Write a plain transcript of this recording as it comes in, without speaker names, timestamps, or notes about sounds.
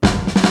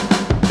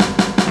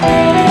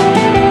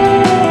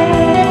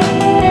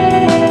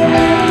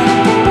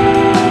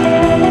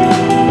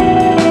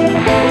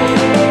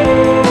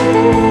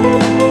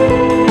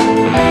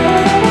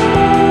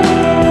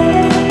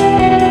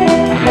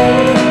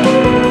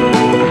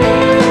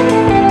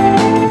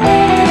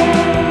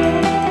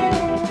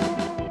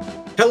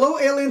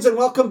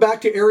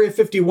back to Area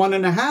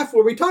 51.5,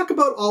 where we talk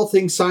about all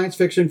things science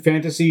fiction,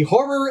 fantasy,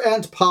 horror,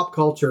 and pop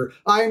culture.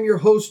 I am your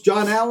host,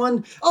 John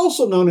Allen,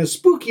 also known as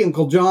Spooky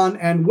Uncle John,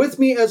 and with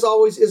me, as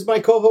always, is my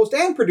co-host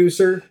and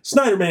producer,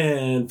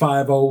 Snyderman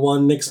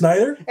 501 Nick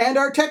Snyder. And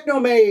our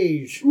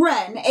Technomage,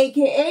 Ren,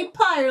 a.k.a.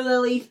 Pyre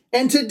Lily.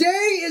 And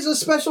today is a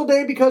special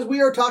day because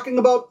we are talking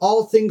about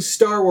all things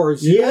Star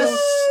Wars.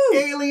 Yes,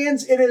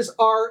 aliens, it is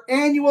our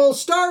annual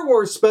Star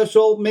Wars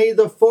special. May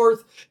the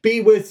 4th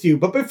be with you.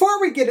 But before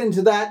we get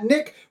into that,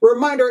 Nick,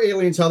 remind our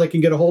aliens how they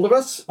can get a hold of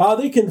us.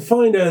 They can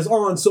find us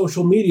on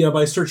social media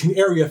by searching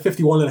Area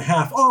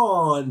 51.5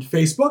 on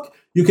Facebook.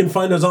 You can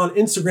find us on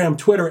Instagram,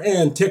 Twitter,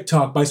 and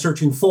TikTok by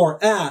searching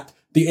for at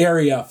the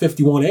Area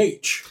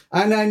 51H.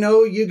 And I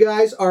know you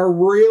guys are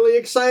really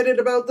excited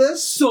about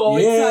this. So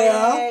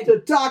excited to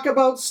talk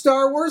about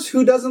Star Wars.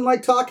 Who doesn't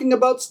like talking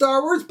about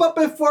Star Wars? But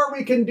before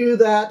we can do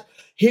that,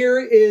 here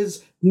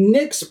is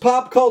Nick's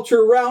Pop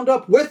Culture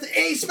Roundup with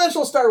a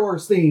special Star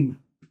Wars theme.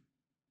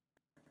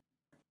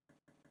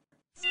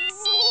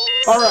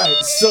 All right,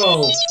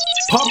 so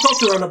Pop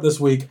Culture Roundup this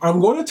week. I'm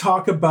going to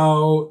talk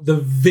about the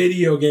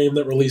video game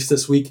that released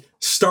this week,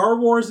 Star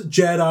Wars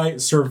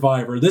Jedi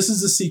Survivor. This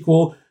is a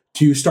sequel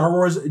to Star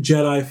Wars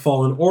Jedi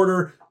Fallen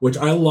Order, which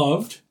I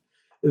loved.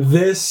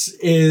 This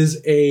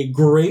is a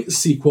great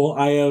sequel.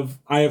 I have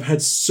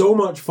had so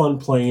much fun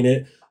playing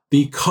it.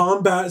 The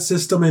combat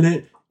system in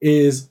it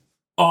is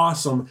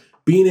awesome.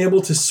 Being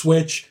able to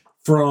switch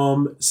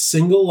from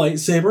single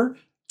lightsaber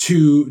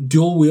to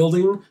dual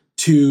wielding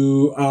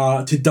to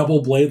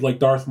double blade like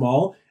Darth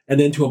Maul and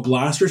then to a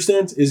blaster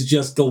stance is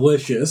just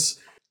delicious.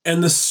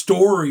 And the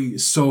story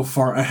so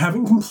far, I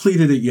haven't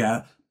completed it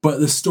yet,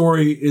 but the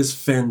story is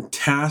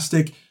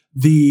fantastic.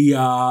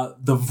 The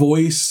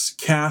voice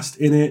cast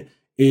in it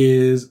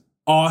is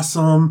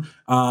awesome.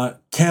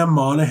 Cam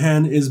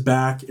Monaghan is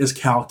back as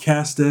Cal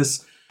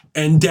Kestis,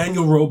 and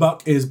Daniel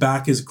Roebuck is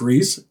back as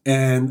Grease,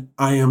 and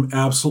I am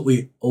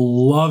absolutely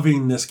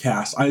loving this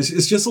cast.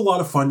 It's just a lot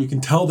of fun. You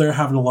can tell they're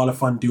having a lot of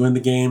fun doing the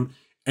game,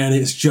 and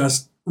it's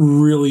just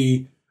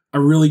really a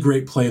really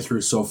great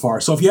playthrough so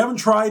far. So if you haven't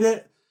tried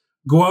it,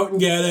 go out and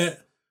get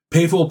it.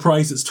 Pay full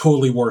price. It's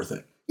totally worth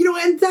it. You know,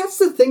 and that's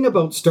the thing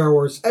about Star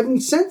Wars. I mean,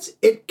 since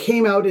it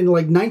came out in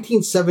like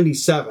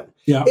 1977,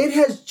 it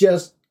has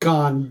just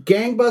gone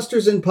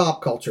gangbusters in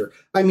pop culture.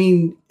 I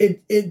mean,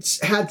 it's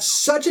had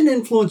such an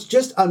influence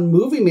just on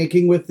movie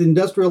making with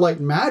Industrial Light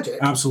and Magic.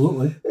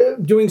 Absolutely.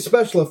 Doing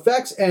special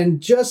effects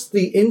and just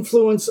the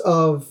influence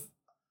of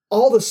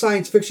all the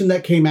science fiction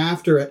that came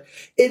after it.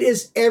 It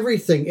is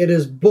everything. It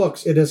is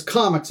books. It is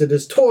comics. It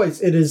is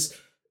toys. It is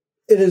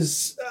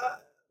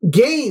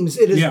games.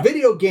 It is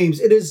video games.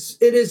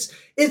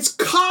 It's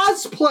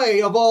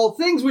cosplay of all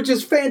things, which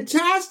is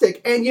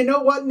fantastic. And you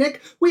know what,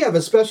 Nick? We have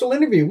a special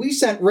interview. We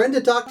sent Ren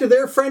to talk to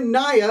their friend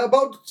Naya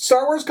about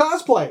Star Wars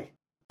cosplay.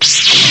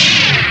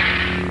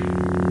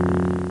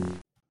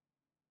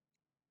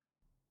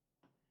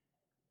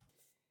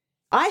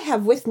 I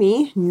have with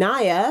me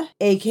Naya,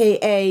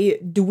 a.k.a.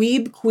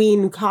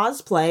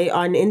 DweebQueenCosplay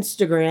on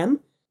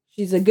Instagram.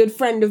 She's a good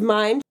friend of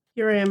mine.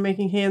 Here I am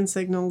making hand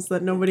signals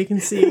that nobody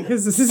can see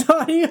because this is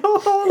audio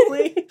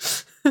only.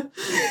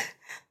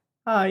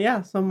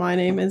 So my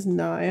name is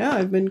Naya.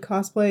 I've been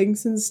cosplaying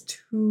since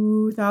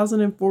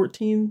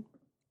 2014,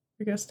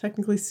 I guess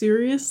technically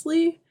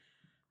seriously.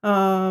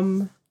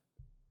 During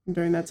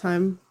that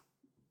time,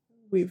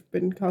 we've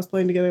been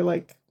cosplaying together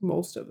like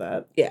most of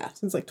that. Yeah.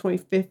 Since like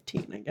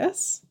 2015, I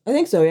guess. I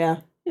think so, yeah.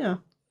 Yeah.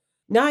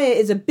 Naya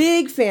is a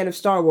big fan of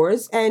Star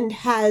Wars and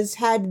has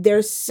had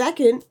their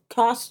second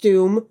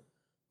costume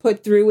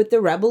put through with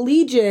the Rebel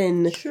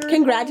Legion. Sure.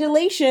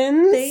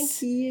 Congratulations.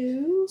 Thank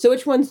you. So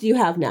which ones do you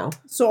have now?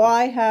 So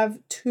I have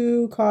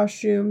 2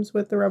 costumes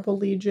with the Rebel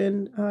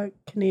Legion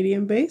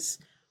Canadian base.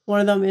 One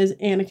of them is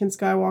Anakin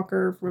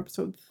Skywalker from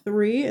episode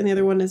 3, and the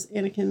other one is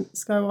Anakin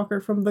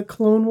Skywalker from the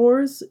Clone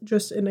Wars,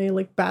 just in a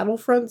like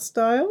Battlefront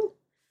style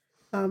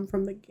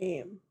from the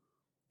game.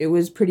 It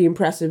was pretty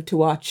impressive to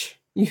watch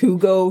you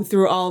go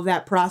through all of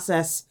that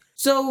process.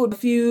 So a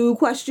few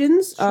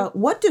questions. Sure.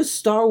 What does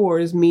Star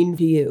Wars mean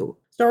to you?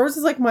 Star Wars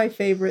is like my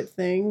favorite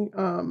thing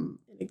in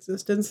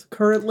existence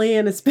currently,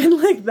 and it's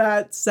been like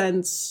that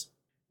since,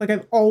 like,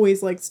 I've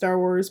always liked Star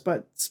Wars,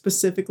 but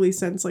specifically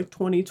since like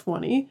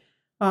 2020.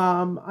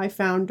 I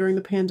found during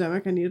the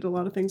pandemic I needed a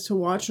lot of things to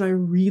watch, and I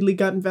really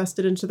got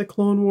invested into the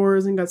Clone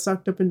Wars and got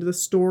sucked up into the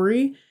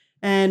story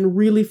and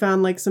really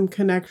found like some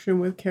connection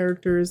with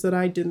characters that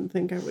I didn't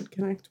think I would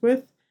connect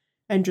with,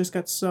 and just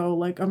got so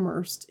like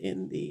immersed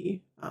in the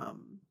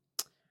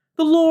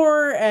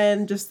lore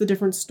and just the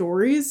different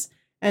stories.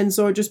 And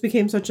so it just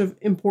became such an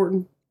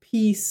important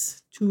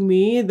piece to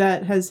me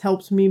that has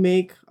helped me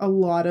make a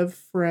lot of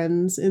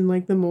friends in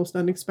like the most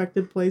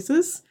unexpected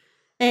places,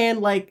 and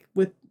like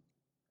with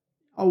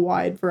a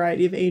wide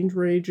variety of age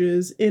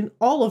ranges in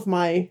all of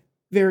my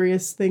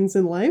various things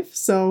in life.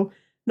 So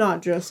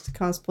not just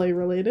cosplay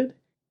related.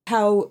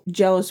 How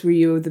jealous were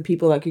you of the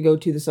people that could go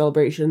to the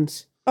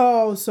celebrations?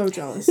 Oh, so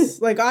jealous.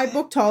 Like, I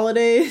booked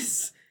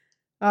holidays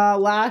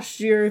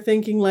last year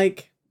thinking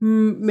like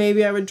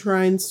maybe I would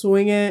try and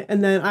swing it.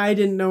 And then I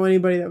didn't know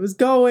anybody that was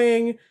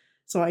going,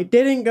 so I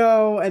didn't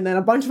go. And then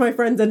a bunch of my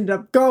friends ended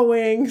up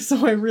going,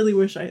 so I really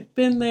wish I had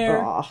been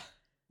there. Aw.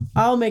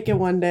 I'll make it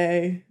one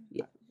day.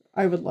 Yeah.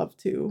 I would love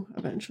to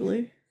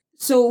eventually.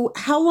 So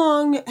how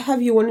long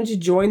have you wanted to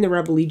join the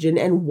Rebel Legion,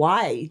 and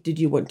why did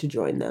you want to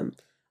join them?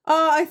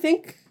 I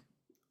think,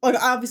 like,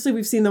 obviously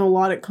we've seen them a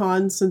lot at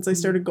cons since I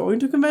started going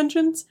to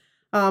conventions.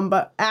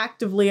 But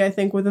actively, I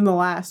think within the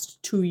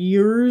last 2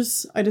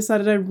 years, I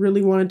decided I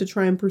really wanted to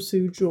try and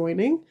pursue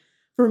joining.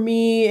 For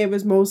me, it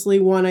was mostly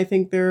one, I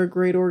think they're a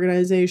great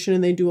organization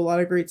and they do a lot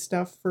of great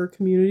stuff for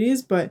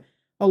communities, but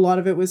a lot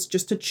of it was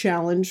just to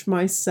challenge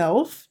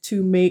myself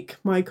to make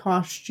my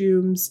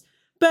costumes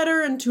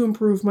better and to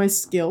improve my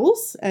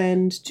skills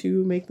and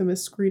to make them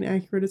as screen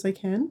accurate as I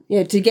can.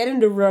 Yeah, to get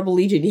into Rebel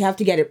Legion, you have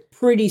to get it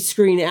pretty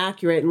screen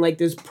accurate, and like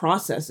there's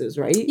processes,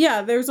 right?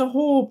 Yeah, there's a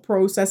whole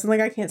process, and like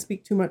I can't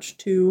speak too much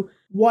to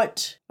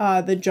what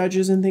the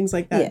judges and things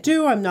like that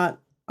do. I'm not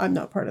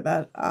part of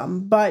that.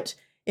 But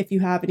if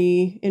you have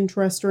any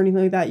interest or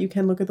anything like that, you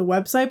can look at the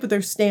website. But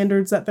there's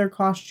standards that their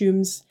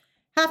costumes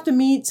have to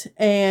meet,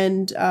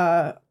 and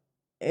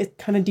it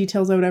kind of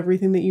details out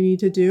everything that you need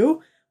to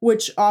do,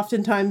 which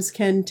oftentimes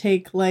can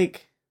take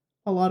like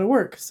a lot of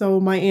work. So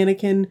my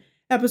Anakin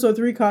episode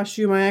 3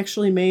 costume, I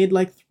actually made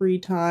like 3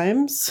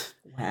 times.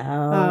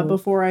 Wow.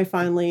 Before I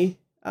finally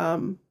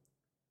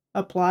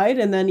applied.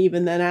 And then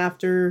even then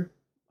after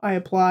I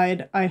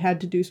applied, I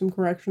had to do some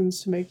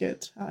corrections to make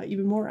it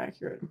even more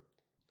accurate.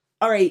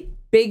 All right,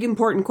 big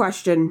important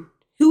question.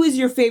 Who is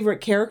your favorite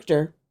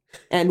character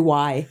and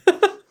why?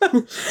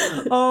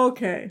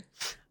 Okay.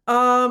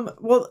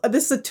 Well,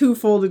 this is a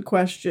two-folded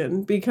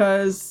question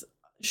because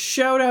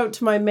shout out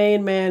to my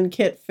main man,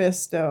 Kit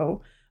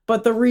Fisto.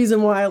 But the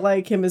reason why I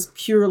like him is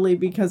purely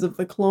because of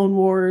the Clone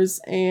Wars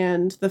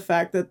and the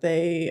fact that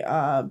they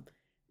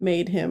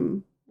made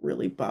him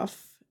really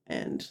buff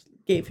and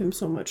gave him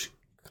so much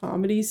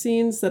comedy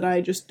scenes that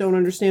I just don't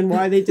understand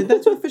why they did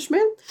that to a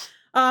Fishman.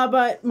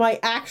 But my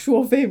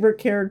actual favorite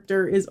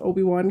character is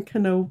Obi-Wan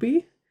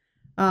Kenobi.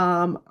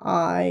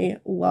 I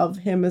love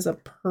him as a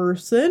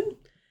person.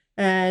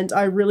 And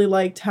I really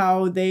liked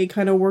how they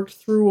kind of worked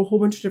through a whole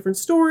bunch of different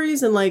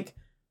stories. And like,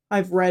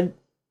 I've read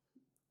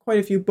quite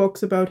a few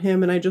books about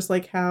him, and I just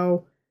like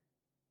how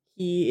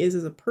he is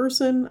as a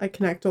person. I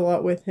connect a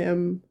lot with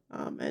him,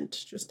 and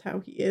just how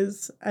he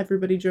is.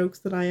 Everybody jokes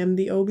that I am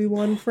the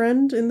Obi-Wan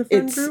friend in the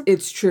friend group.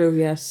 It's true,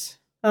 yes.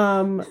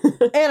 And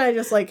I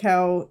just like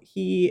how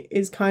he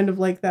is kind of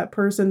like that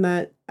person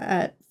that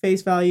at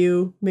face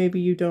value,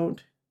 maybe you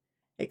don't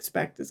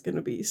expect is going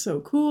to be so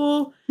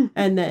cool.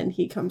 And then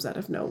he comes out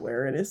of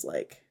nowhere and is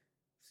like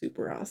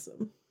super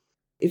awesome.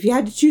 If you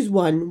had to choose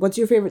one, what's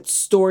your favorite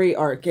story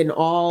arc in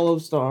all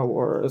of Star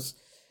Wars?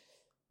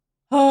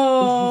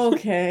 Oh,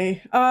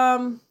 okay.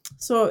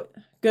 So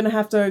gonna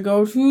have to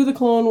go to the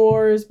Clone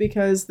Wars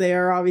because they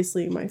are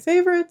obviously my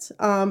favorite.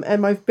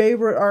 And my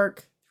favorite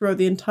arc throughout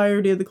the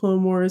entirety of the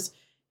Clone Wars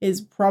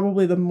is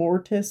probably the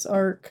Mortis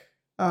arc.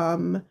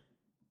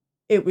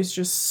 It was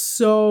just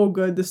so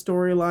good. The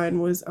storyline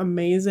was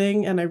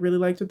amazing, and I really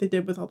liked what they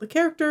did with all the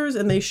characters,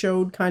 and they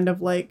showed kind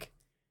of like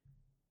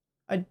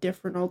a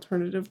different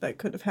alternative that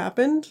could have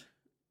happened.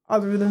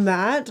 Other than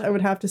that, I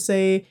would have to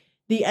say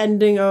the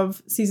ending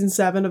of season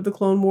 7 of the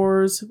Clone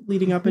Wars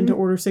leading up into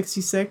Order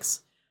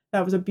 66.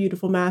 That was a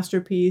beautiful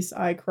masterpiece.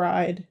 I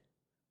cried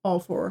all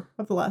 4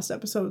 of the last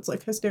episodes,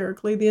 like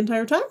hysterically the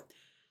entire time.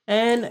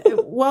 And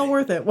well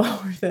worth it.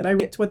 I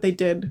liked what they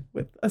did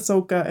with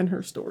Ahsoka and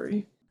her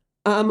story.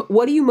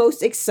 What are you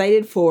most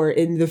excited for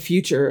in the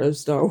future of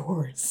Star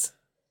Wars?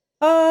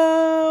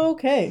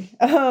 Okay.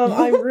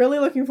 I'm really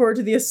looking forward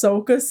to the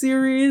Ahsoka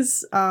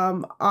series.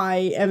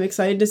 I am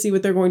excited to see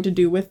what they're going to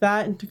do with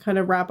that and to kind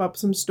of wrap up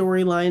some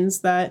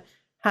storylines that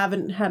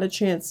haven't had a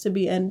chance to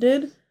be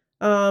ended.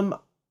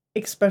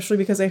 Especially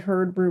because I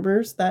heard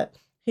rumors that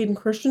Hayden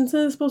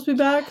Christensen is supposed to be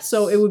back,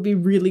 so it would be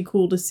really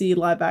cool to see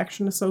live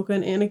action Ahsoka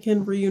and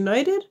Anakin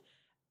reunited,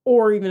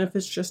 or even if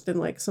it's just in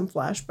like some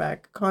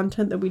flashback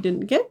content that we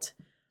didn't get.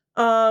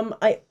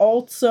 I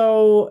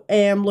also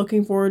am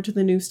looking forward to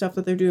the new stuff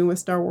that they're doing with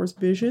Star Wars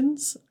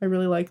Visions. I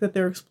really like that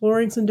they're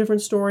exploring some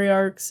different story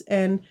arcs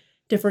and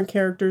different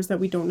characters that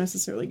we don't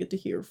necessarily get to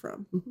hear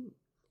from.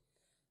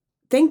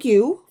 Thank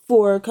you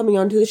for coming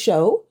on to the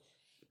show.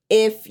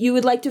 If you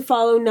would like to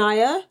follow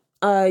Naya,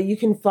 you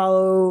can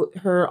follow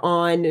her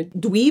on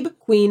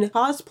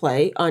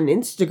DweebQueenCosplay on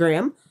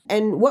Instagram.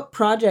 And what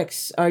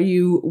projects are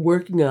you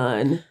working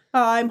on?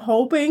 I'm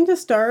hoping to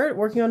start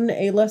working on an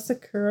Ayla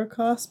Sakura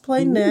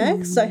cosplay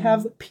next. I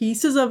have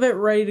pieces of it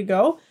ready to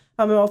go.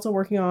 I'm also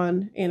working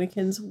on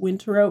Anakin's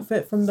winter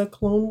outfit from the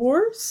Clone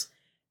Wars.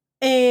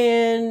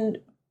 And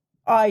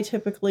I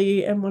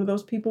typically am one of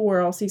those people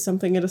where I'll see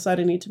something and decide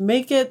I need to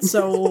make it.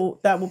 So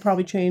that will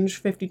probably change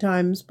 50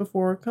 times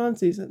before con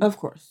season. Of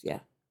course,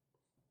 yeah.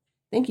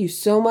 Thank you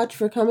so much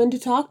for coming to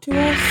talk to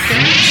us.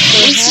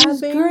 Thanks for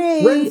having me.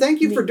 Great. Ren,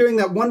 thank you for doing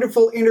that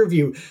wonderful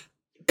interview.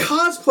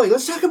 Cosplay.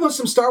 Let's talk about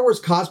some Star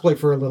Wars cosplay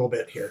for a little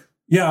bit here.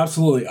 Yeah,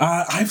 absolutely.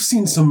 I've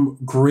seen some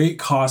great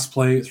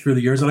cosplay through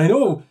the years, and I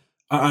know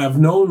I've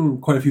known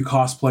quite a few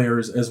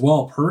cosplayers as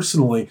well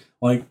personally,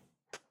 like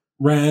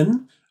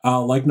Ren,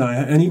 like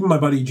Naya, and even my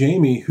buddy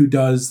Jamie,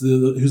 who's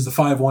the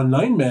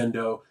 519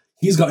 Mando.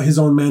 He's got his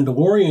own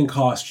Mandalorian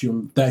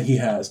costume that he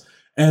has,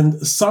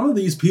 and some of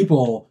these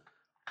people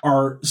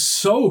are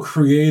so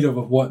creative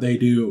of what they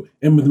do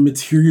and with the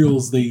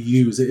materials they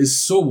use. It is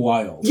so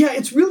wild. Yeah,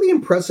 it's really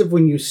impressive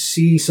when you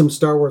see some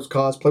Star Wars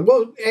cosplay.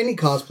 Well, any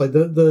cosplay,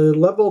 the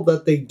level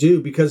that they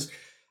do, because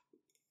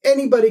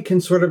anybody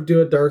can sort of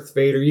do a Darth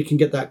Vader. You can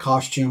get that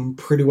costume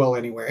pretty well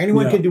anywhere.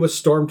 Anyone can do a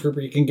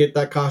Stormtrooper. You can get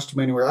that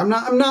costume anywhere. I'm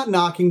not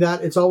knocking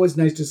that. It's always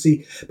nice to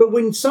see. But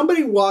when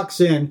somebody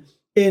walks in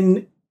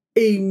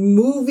a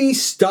movie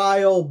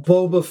style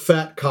Boba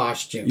Fett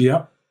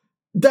costume,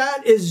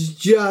 that is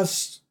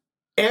just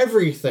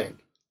everything.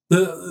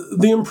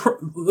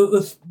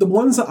 The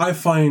ones that I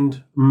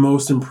find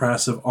most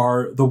impressive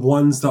are the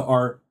ones that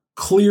are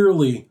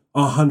clearly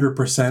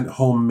 100%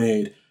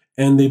 homemade,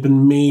 and they've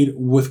been made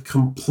with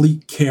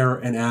complete care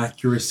and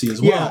accuracy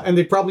as well. Yeah, and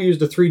they probably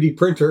used a 3D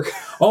printer.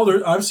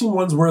 I've seen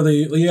ones where they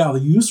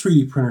use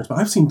 3D printers, but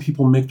I've seen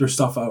people make their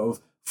stuff out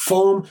of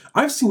foam.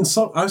 I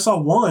saw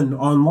one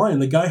online.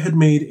 The guy had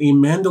made a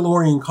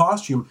Mandalorian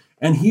costume,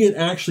 and he had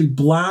actually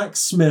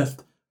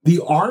blacksmithed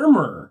the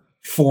armor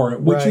for it,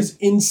 which is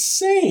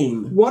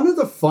insane. One of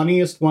the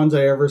funniest ones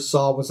I ever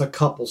saw was a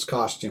couple's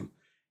costume.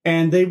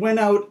 And they went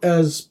out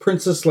as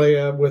Princess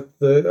Leia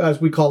with as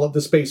we call it,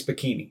 the space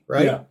bikini,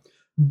 right? Yeah.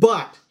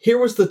 But here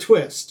was the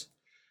twist.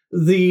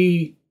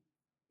 The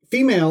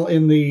female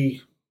in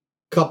the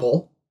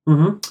couple,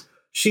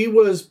 she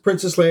was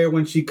Princess Leia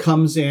when she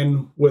comes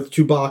in with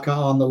Chewbacca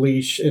on the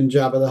leash in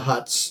Jabba the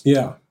Hutt's.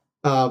 Yeah.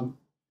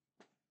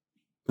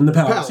 In the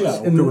palace.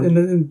 Yeah.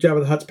 In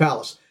Jabba the Hutt's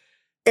palace.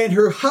 And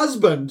her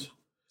husband,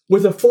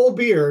 with a full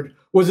beard,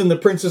 was in the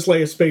Princess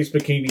Leia space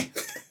bikini.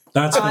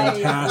 That's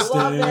fantastic.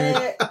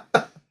 I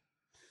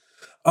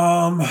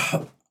love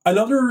it.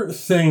 Another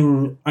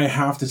thing I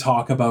have to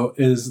talk about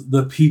is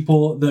the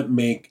people that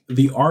make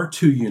the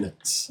R2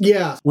 units.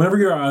 Yeah. Whenever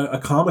you're at a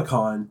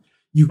Comic-Con,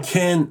 you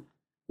can't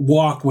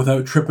walk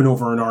without tripping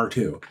over an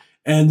R2.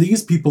 And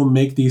these people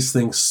make these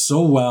things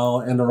so well,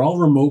 and they're all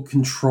remote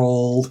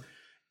controlled.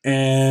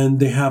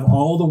 And they have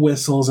all the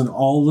whistles and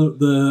all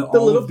the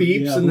little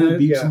beeps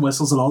and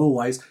whistles and all the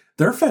lights.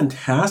 They're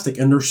fantastic,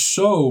 and they're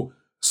so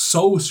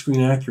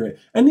screen accurate.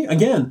 And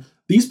again,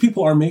 these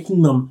people are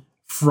making them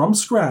from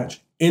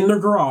scratch in their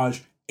garage,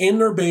 in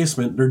their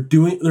basement. They're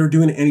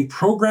doing any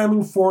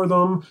programming for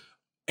them,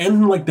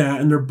 anything like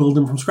that, and they're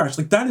building from scratch.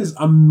 Like, that is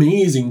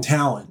amazing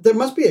talent. There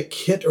must be a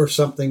kit or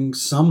something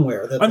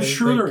somewhere that I'm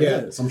sure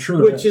there is.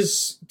 Which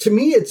is, to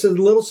me, it's a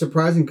little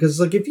surprising because,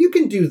 like, if you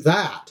can do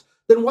that,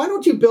 then why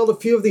don't you build a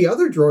few of the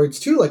other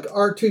droids too, like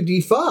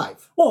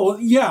R2-D5? Well,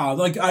 yeah,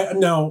 like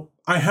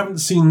I haven't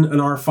seen an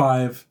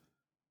R5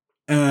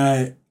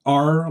 at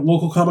our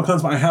local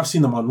Comic-Cons, but I have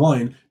seen them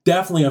online.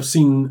 Definitely I've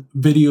seen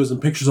videos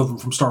and pictures of them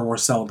from Star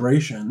Wars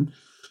Celebration.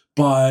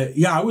 But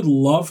yeah, I would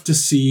love to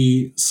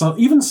see some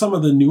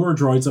of the newer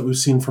droids that we've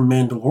seen from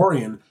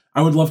Mandalorian.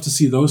 I would love to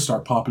see those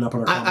start popping up in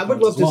our Comic-Cons. I would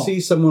love to see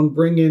someone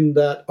bring in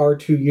that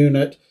R2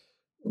 unit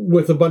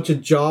with a bunch of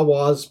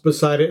Jawas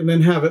beside it and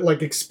then have it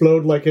like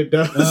explode like it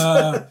does.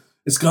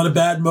 It's got a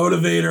bad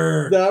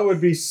motivator. That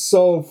would be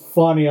so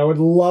funny. I would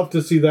love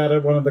to see that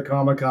at one of the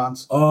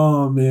Comic-Cons.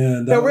 Oh,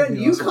 man. Now, Ren,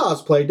 you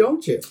cosplay,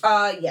 don't you?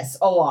 Yes,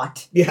 a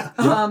lot. Yeah.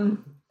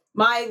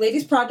 My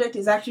latest project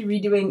is actually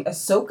redoing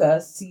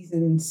Ahsoka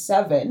Season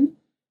 7.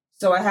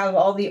 So I have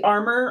all the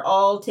armor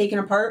all taken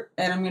apart,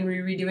 and I'm going to be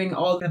redoing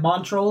all the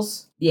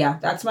Montrals. Yeah,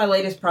 that's my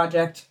latest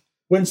project.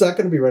 When's that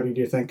going to be ready,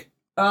 do you think?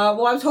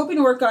 Well, I was hoping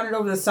to work on it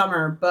over the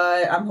summer,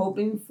 but I'm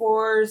hoping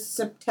for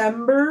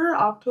September,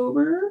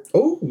 October.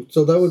 Oh,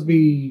 so that would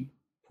be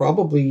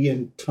probably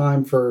in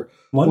time for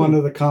one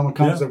of the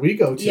Comic-Cons that we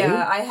go to.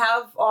 Yeah, I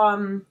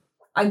have,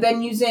 I've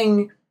been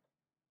using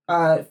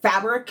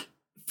fabric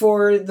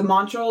for the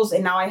Montrals,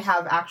 and now I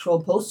have actual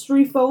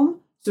upholstery foam,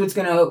 so it's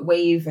going to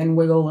wave and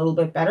wiggle a little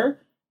bit better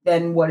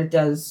than what it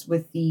does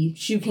with the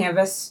shoe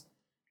canvas.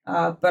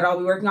 But I'll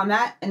be working on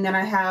that, and then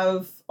I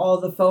have all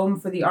the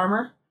foam for the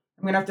armor.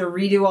 I'm going to have to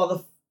redo all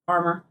the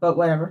armor, but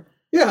whatever.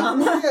 Yeah.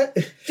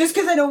 Just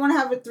because I don't want to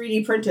have it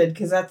 3D printed,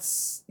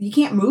 because you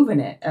can't move in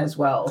it as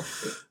well.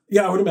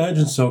 Yeah, I would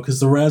imagine so,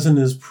 because the resin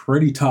is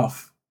pretty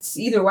tough.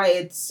 Either way,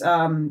 it's,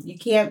 you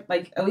can't,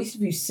 like, at least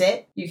if you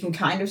sit, you can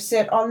kind of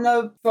sit on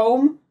the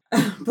foam,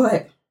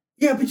 but...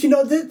 Yeah, but you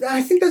know,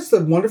 I think that's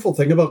the wonderful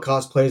thing about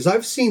cosplay is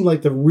I've seen,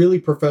 like, the really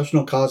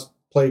professional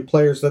cosplay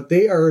players that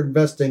they are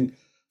investing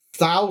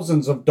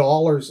thousands of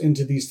dollars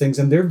into these things,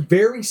 and they're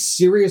very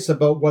serious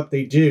about what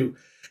they do,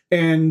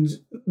 and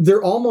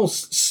they're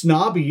almost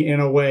snobby in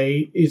a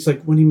way. It's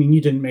like, what do you mean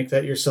you didn't make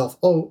that yourself?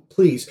 Oh,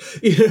 please.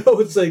 You know,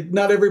 it's like,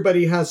 not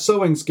everybody has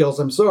sewing skills,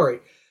 I'm sorry.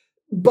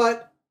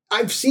 But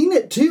I've seen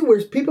it too,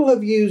 where people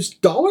have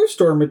used dollar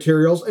store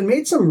materials and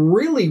made some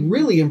really,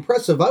 really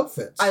impressive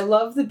outfits. I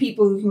love the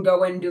people who can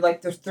go in and do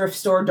like the thrift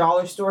store,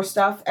 dollar store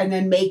stuff, and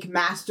then make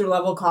master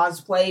level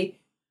cosplay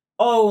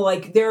oh,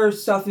 like their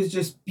stuff is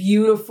just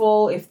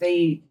beautiful. If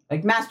they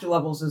like master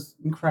levels is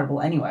incredible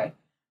anyway.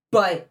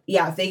 But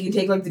yeah, if they can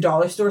take like the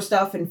dollar store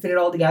stuff and fit it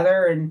all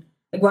together, and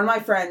like one of my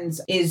friends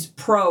is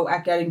pro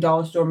at getting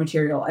dollar store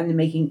material and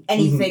making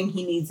anything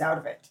he needs out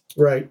of it.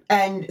 Right.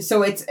 And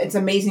so it's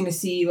amazing to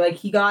see. Like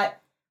he got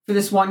for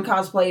this one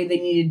cosplay, they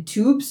needed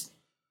tubes,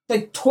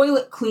 like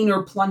toilet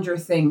cleaner plunger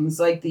things,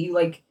 like that you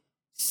like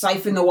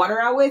siphon the water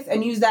out with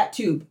and use that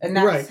tube, and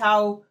that's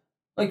how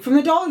like from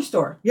the dollar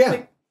store. Yeah.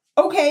 Like,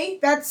 okay,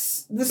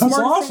 that's the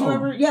smartest thing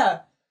ever. Yeah.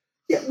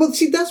 Yeah, well,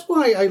 see, that's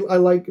why I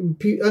like...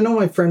 I know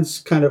my friends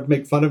kind of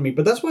make fun of me,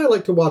 but that's why I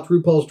like to watch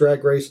RuPaul's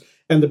Drag Race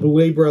and the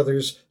Boulet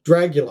Brothers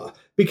Dragula,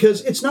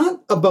 because it's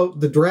not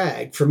about the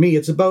drag for me.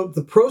 It's about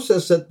the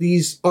process that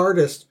these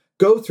artists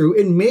go through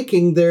in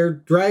making their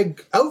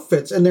drag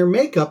outfits and their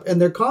makeup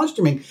and their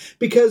costuming,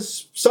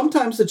 because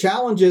sometimes the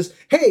challenge is,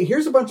 hey,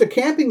 here's a bunch of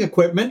camping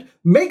equipment,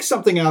 make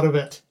something out of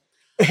it.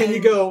 And you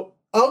go,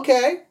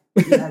 okay.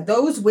 Yeah,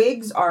 those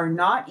wigs are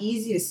not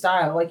easy to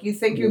style. Like, you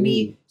think it would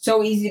be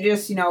so easy to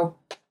just, you know,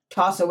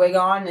 toss a wig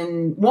on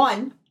and,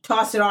 one,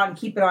 toss it on,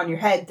 keep it on your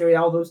head through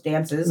all those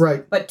dances.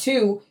 Right. But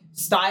two,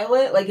 style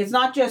it. Like, it's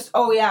not just,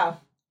 oh, yeah,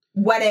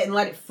 wet it and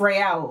let it fray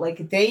out.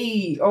 Like, that's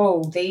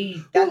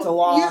a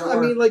lot. Yeah, I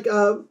mean, like,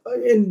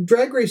 in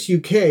Drag Race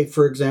UK,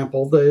 for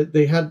example,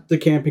 they had the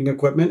camping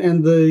equipment,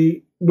 and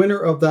the winner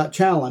of that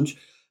challenge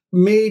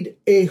made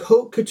a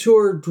haute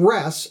couture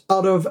dress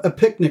out of a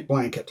picnic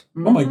blanket.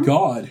 Oh my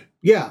God.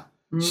 Yeah.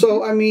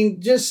 So, I mean,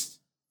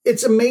 just,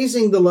 it's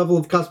amazing the level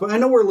of cosplay. I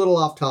know we're a little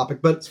off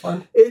topic, but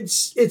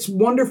it's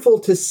wonderful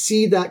to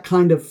see that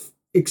kind of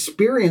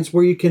experience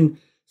where you can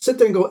sit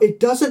there and go, it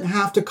doesn't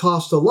have to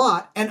cost a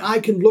lot, and I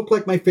can look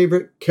like my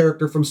favorite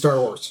character from Star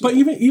Wars. But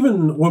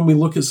even when we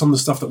look at some of the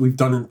stuff that we've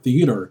done in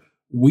theater,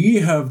 we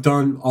have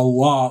done a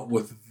lot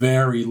with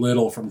very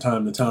little from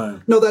time to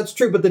time. No, that's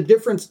true, but the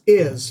difference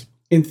is,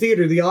 in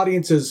theater, the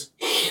audience is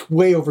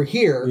way over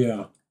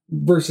here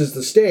versus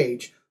the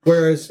stage.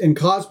 Whereas in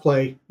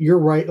cosplay, you're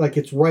right, like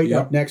it's right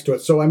up next to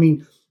it. So, I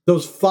mean,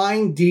 those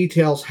fine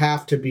details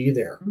have to be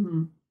there.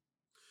 Mm-hmm.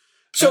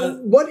 So,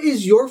 what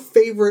is your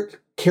favorite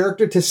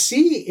character to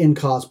see in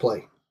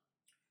cosplay?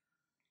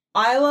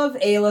 I love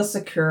Ayla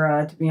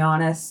Sakura, to be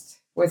honest.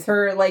 With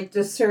her, like,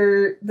 just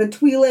the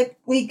Twi'lek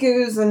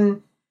likus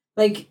and,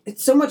 like,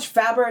 it's so much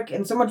fabric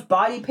and so much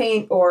body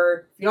paint.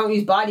 Or if you don't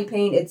use body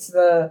paint, it's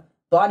the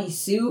body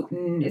suit,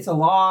 and it's a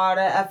lot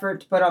of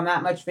effort to put on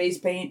that much face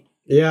paint.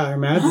 Yeah, I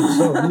imagine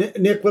so.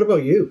 Nick, what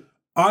about you?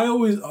 I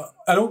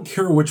don't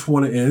care which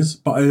one it is,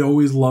 but I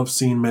always love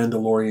seeing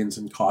Mandalorians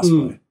in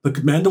cosplay. The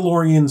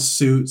Mandalorian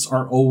suits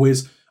are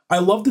always... I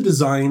love the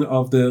design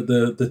of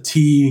the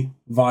T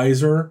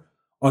visor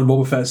on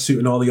Boba Fett's suit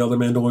and all the other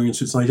Mandalorian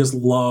suits, and I just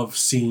love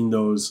seeing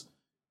those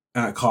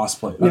at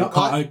cosplay,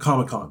 at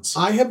Comic-Cons.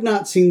 I have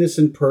not seen this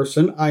in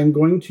person. I'm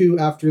going to,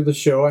 after the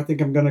show, I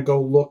think I'm going to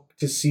go look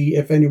to see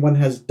if anyone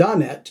has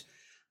done it.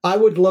 I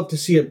would love to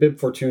see a Bib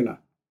Fortuna.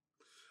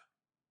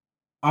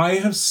 I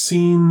have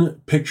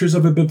seen pictures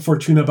of a Bib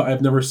Fortuna, but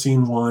I've never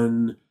seen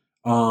one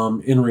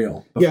in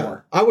real before. Yeah,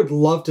 I would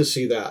love to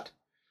see that.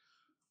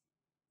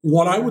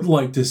 What I would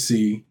like to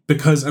see,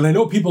 and I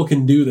know people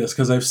can do this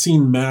because I've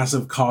seen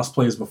massive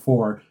cosplays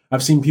before.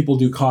 I've seen people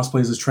do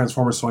cosplays as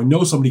Transformers, so I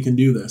know somebody can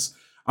do this.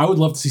 I would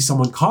love to see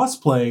someone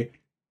cosplay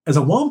as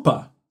a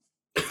Wampa.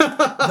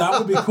 That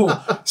would be cool,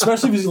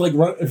 especially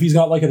if he's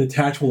got like a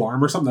detachable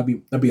arm or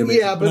something. That'd be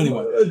amazing. Yeah, but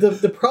anyway,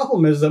 the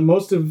problem is that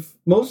most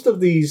of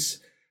these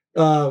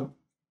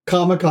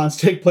Comic-Cons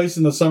take place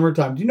in the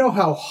summertime. Do you know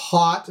how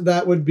hot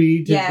that would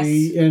be to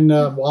be in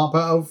a Wampa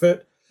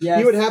outfit? Yes.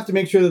 You would have to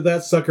make sure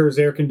that sucker is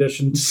air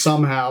conditioned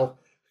somehow.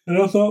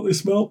 And I thought they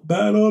smelled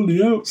bad on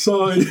the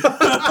outside.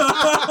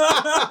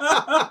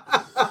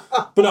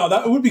 But no,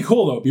 that would be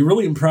cool, though. It'd be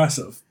really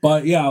impressive.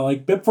 But yeah,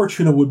 like Bib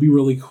Fortuna would be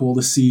really cool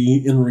to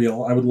see in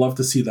real. I would love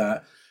to see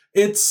that.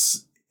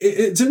 It's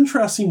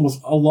interesting with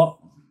a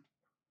lot.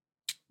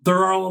 There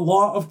are a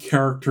lot of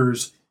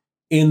characters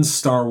in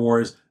Star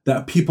Wars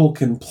that people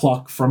can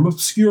pluck from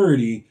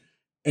obscurity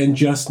and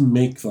just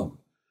make them.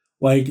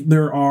 Like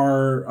there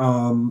are,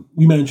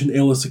 you mentioned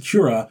Ayla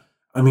Sakura.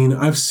 I mean,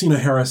 I've seen a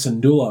Hera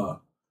Syndulla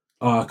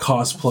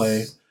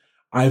cosplay.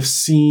 I've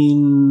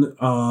seen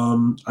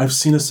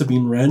a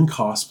Sabine Wren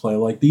cosplay.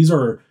 Like these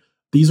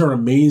are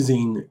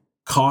amazing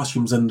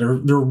costumes, and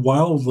they're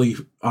wildly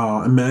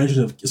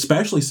imaginative,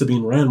 especially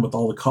Sabine Wren with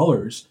all the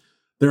colors.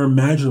 They're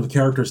imaginative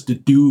characters to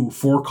do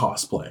for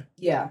cosplay.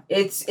 Yeah,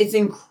 it's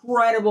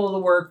incredible the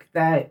work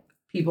that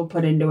people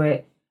put into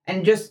it,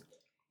 and just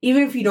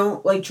even if you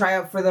don't like try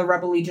out for the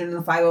Rebel Legion and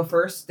the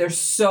 501st, they're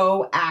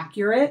so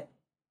accurate.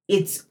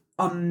 It's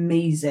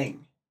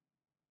amazing.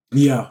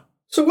 Yeah.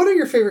 So, what are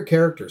your favorite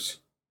characters?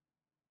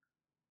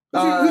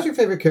 Who's your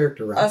favorite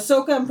character, Ryan?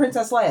 Ahsoka and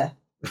Princess Leia.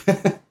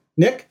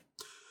 Nick?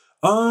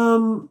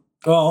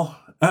 Well,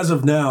 as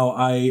of now,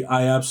 I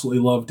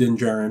absolutely love Din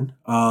Djarin,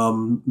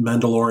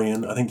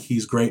 Mandalorian. I think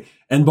he's great.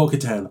 And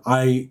Bo-Katan.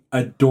 I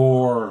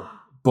adore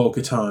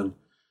Bo-Katan.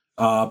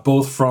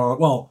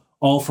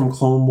 All from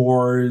Clone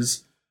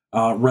Wars.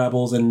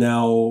 Rebels and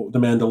now The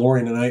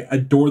Mandalorian. And I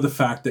adore the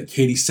fact that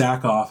Katie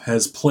Sackhoff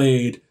has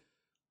played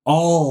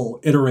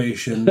all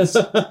iterations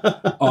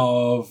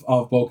of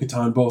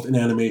Bo-Katan, both in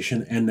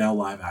animation and now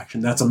live action.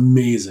 That's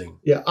amazing.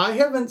 Yeah, I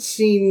haven't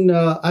seen,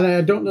 and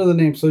I don't know the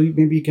name, so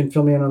maybe you can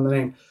fill me in on the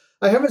name.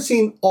 I haven't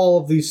seen all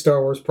of these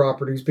Star Wars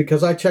properties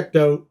because I checked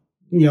out,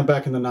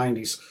 back in the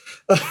 90s,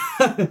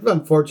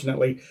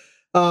 unfortunately.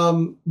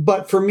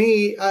 But for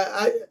me,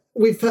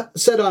 we've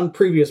said on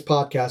previous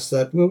podcasts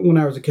that when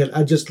I was a kid,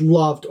 I just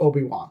loved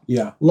Obi-Wan.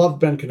 Yeah. Loved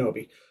Ben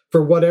Kenobi.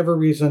 For whatever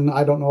reason,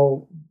 I don't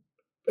know,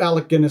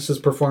 Alec Guinness's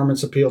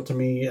performance appealed to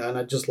me, and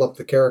I just loved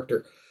the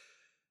character.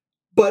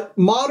 But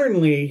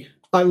modernly,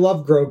 I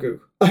love Grogu.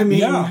 I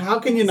mean, how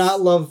can you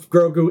not love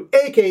Grogu,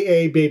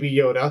 a.k.a. Baby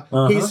Yoda?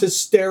 Uh-huh. He's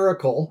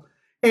hysterical.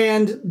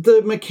 And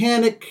the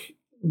mechanic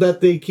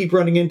that they keep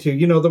running into,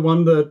 the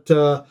one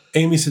that...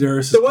 Amy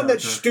Sedaris' the one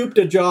that stooped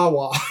a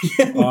Jawa.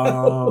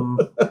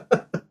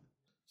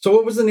 So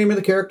what was the name of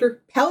the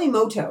character?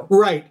 Pelimoto.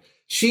 Right.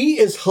 She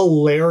is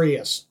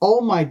hilarious.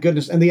 Oh my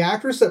goodness. And the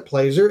actress that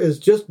plays her is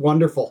just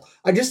wonderful.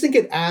 I just think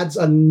it adds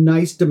a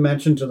nice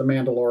dimension to The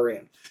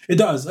Mandalorian. It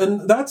does.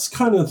 And that's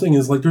kind of the thing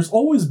is, like, there's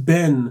always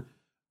been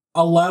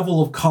a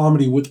level of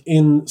comedy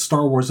within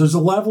Star Wars. There's a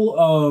level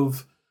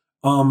of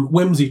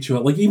whimsy to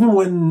it. Like, even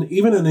in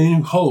A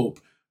New Hope,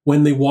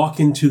 when they walk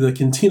into the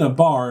Cantina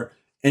bar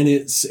and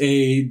it's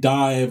a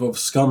dive of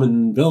scum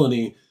and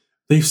villainy,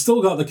 they've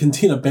still got the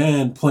Cantina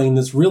band playing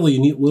this really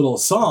neat little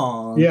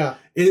song. Yeah.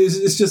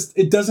 It's just,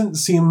 it doesn't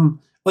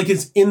seem like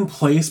it's in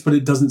place, but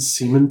it doesn't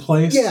seem in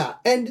place. Yeah.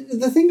 And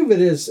the thing of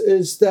it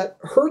is that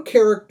her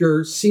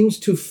character seems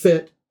to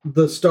fit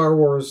the Star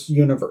Wars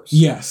universe.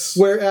 Yes.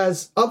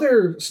 Whereas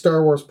other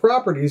Star Wars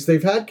properties,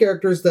 they've had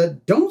characters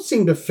that don't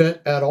seem to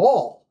fit at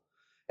all.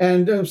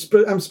 And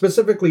I'm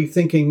specifically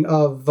thinking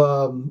of,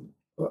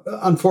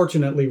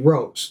 unfortunately,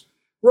 Rose.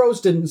 Rose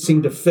didn't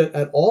seem to fit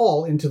at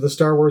all into the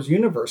Star Wars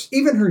universe.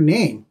 Even her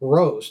name,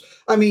 Rose.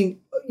 I mean,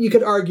 you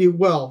could argue,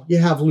 well, you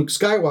have Luke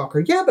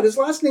Skywalker. Yeah, but his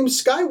last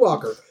name's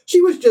Skywalker.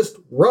 She was just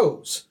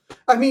Rose.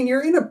 I mean,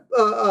 you're in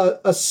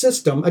a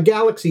system, a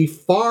galaxy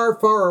far,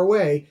 far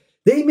away.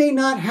 They may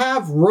not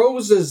have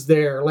roses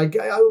there. Like,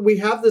 we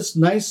have this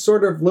nice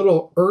sort of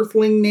little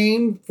earthling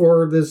name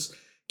for this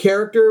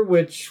character,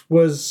 which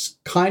was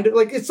kind of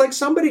like, it's like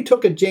somebody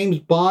took a James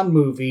Bond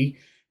movie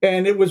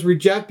and it was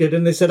rejected,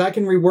 and they said, I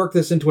can rework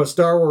this into a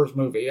Star Wars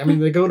movie. I mean,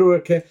 they go to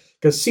a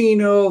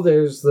casino,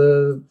 there's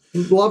the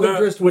love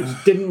interest, which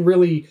didn't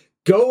really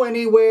go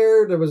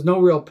anywhere. There was no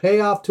real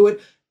payoff to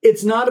it.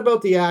 It's not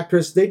about the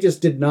actress. They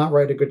just did not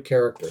write a good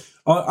character.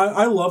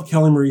 I love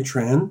Kelly Marie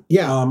Tran.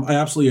 Yeah. I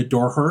absolutely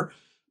adore her.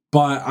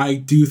 But I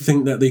do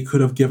think that they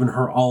could have given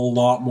her a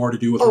lot more to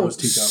do with Rose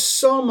Tico.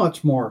 So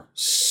much more.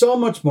 So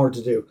much more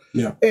to do.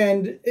 Yeah.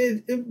 And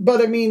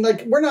but I mean,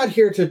 like, we're not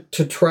here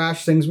to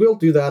trash things. We'll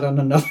do that on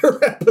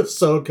another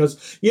episode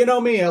because, you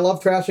know me, I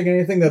love trashing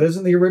anything that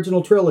isn't the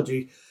original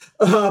trilogy.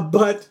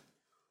 But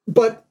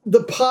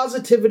the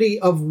positivity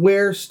of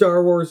where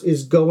Star Wars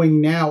is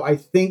going now, I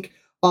think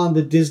on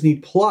the Disney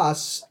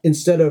Plus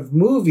instead of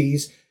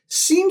movies,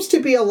 seems to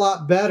be a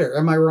lot better.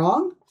 Am I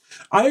wrong?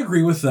 I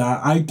agree with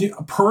that. I do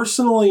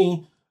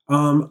personally.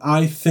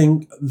 I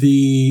think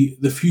the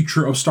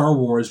future of Star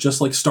Wars, just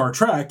like Star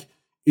Trek,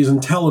 is in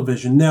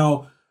television.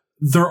 Now,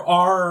 there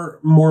are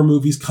more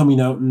movies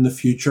coming out in the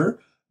future.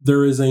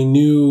 There is a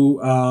new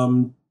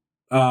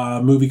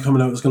movie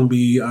coming out that's going to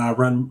be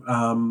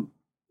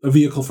a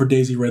vehicle for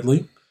Daisy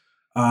Ridley.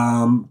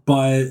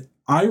 But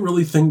I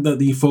really think that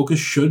the focus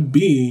should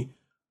be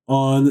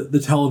on the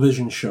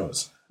television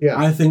shows. Yeah.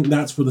 I think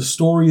that's where the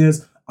story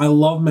is. I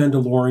love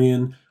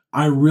Mandalorian.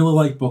 I really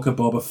like Book of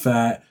Boba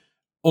Fett.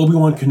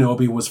 Obi-Wan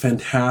Kenobi was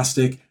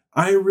fantastic.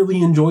 I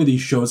really enjoy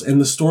these shows, and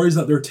the stories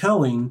that they're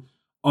telling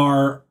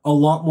are a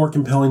lot more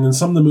compelling than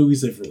some of the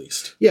movies they've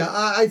released. Yeah,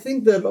 I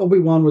think that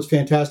Obi-Wan was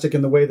fantastic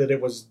in the way that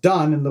it was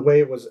done and the way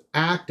it was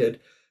acted.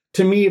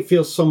 To me, it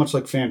feels so much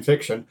like fan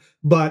fiction.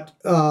 But,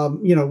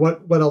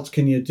 what else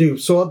can you do?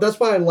 So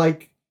that's why I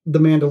like The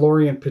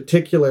Mandalorian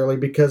particularly,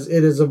 because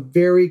it is a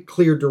very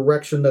clear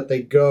direction that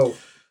they go.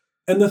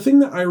 And the thing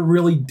that I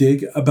really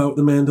dig about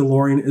The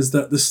Mandalorian is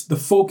that the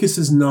focus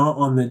is not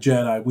on the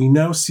Jedi. We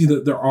now see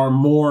that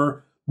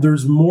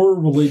there's more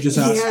religious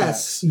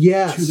aspects to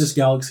this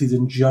galaxy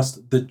than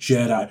just the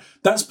Jedi.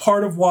 That's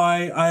part of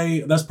why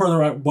I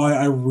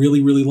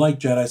really, really like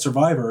Jedi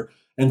Survivor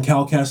and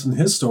Cal Kestis and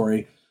his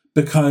story,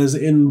 because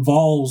it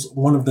involves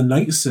one of the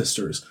Night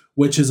Sisters,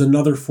 which is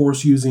another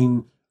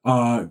Force-using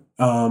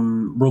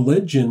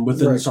religion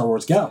within the Star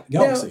Wars galaxy.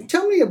 Now,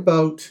 tell me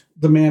about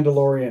The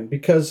Mandalorian,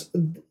 because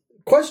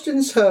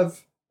questions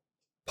have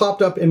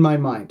popped up in my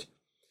mind.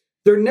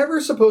 They're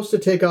never supposed to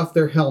take off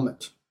their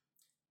helmet.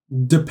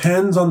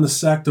 Depends on the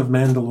sect of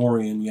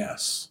Mandalorian,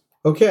 yes.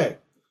 Okay.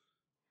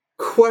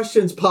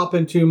 Questions pop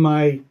into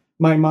my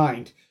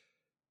mind.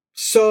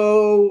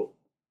 So,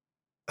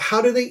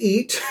 how do they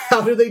eat?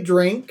 How do they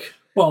drink?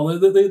 Well,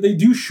 they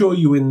do show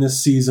you in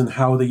this season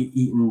how they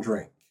eat and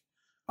drink.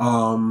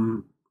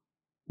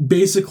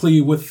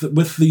 basically with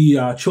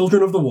the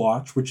Children of the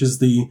Watch, which is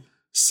the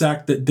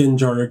sect that Din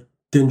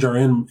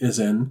Djarin is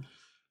in,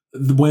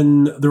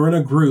 when they're in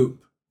a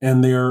group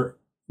and they're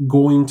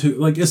going to,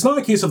 like, it's not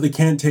a case of they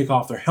can't take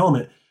off their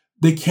helmet,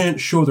 they can't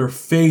show their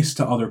face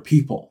to other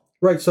people.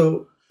 Right,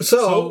 so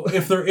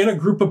if they're in a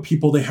group of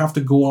people, they have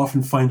to go off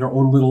and find their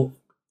own little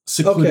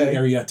secluded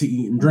area to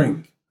eat and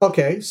drink.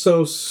 Okay,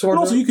 so sort of.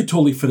 Also, you could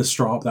totally fit a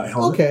straw up that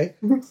helmet. Okay,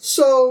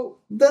 so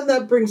then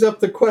that brings up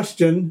the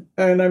question,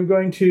 and I'm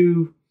going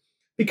to,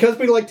 because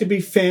we like to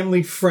be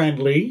family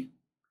friendly,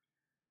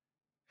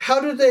 how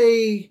do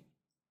they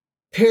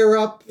pair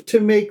up to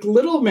make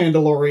little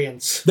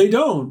Mandalorians? They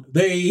don't.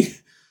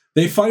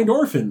 They find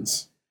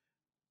orphans.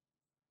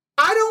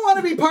 I don't want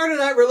to be part of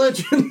that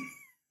religion.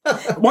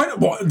 Why?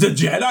 The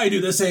Jedi do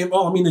the same.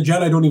 Well, I mean, the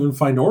Jedi don't even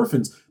find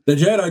orphans. The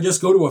Jedi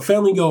just go to a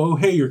family and go, "Oh,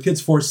 hey, your kid's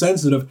force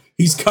sensitive.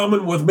 He's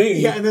coming with me."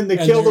 Yeah, and then they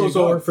kill those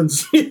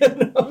orphans. You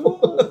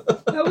know?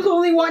 That was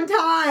only one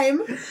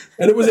time.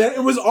 And it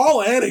was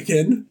all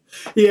Anakin.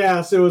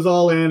 Yes, it was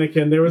all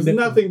Anakin. There was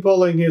nothing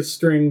pulling his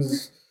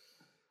strings.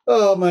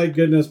 Oh my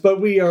goodness!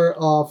 But we are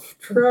off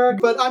track.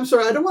 But I'm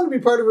sorry, I don't want to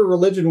be part of a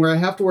religion where I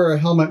have to wear a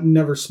helmet and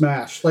never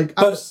smash. Like,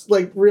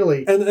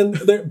 really.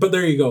 But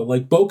there you go.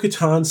 Like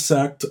Bo-Katan's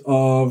sect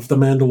of the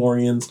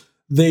Mandalorians,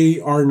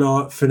 they are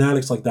not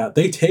fanatics like that.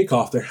 They take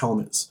off their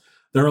helmets.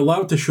 They're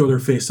allowed to show their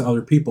face to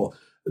other people.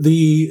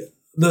 The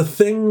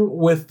thing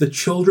with the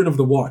Children of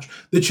the Watch,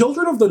 the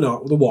Children of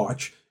the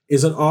Watch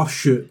is an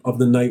offshoot of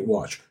the Night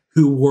Watch,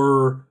 who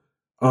were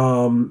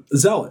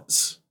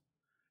zealots.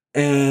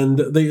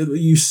 And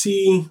you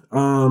see Pre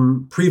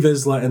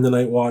Vizsla and the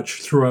Night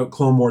Watch throughout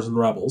Clone Wars and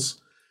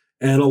Rebels.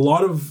 And a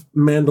lot of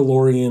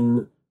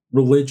Mandalorian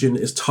religion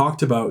is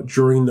talked about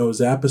during those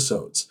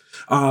episodes.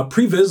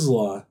 Pre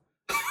Vizsla,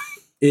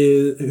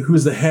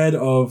 who's the head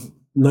of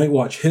Night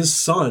Watch, his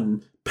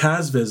son,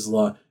 Paz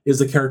Vizsla, is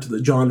the character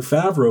that Jon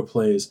Favreau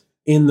plays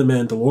in The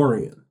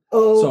Mandalorian.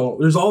 Oh, so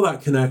there's all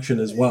that connection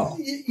as well.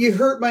 You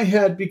hurt my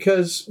head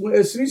because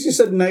as soon as you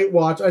said Night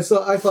Watch, I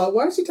thought,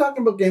 why is he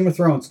talking about Game of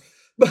Thrones?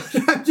 But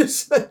I'm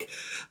just like,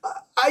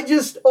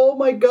 oh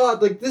my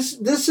God, like this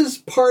is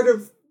part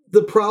of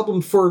the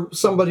problem for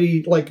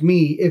somebody like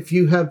me. If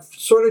you have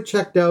sort of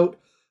checked out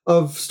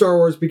of Star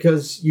Wars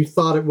because you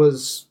thought it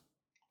was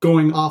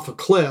going off a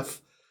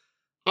cliff,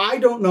 I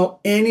don't know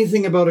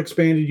anything about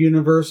Expanded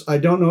Universe. I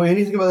don't know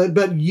anything about it,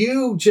 but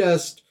you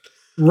just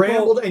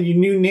rambled and you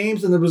knew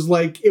names, and it was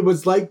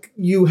like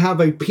you have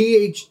a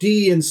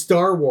PhD in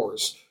Star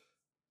Wars.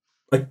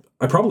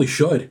 I probably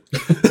should.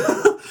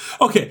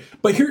 Okay,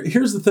 but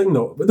here's the thing,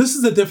 though. This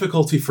is the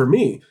difficulty for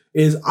me,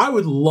 is I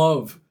would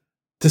love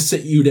to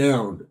sit you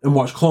down and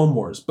watch Clone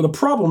Wars. But the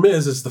problem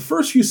is the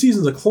first few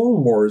seasons of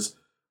Clone Wars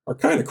are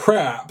kind of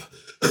crap.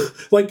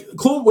 Like,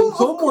 Clone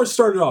Wars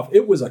started off,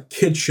 it was a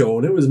kid show,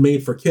 and it was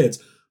made for kids.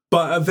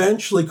 But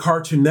eventually,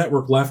 Cartoon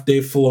Network left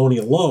Dave Filoni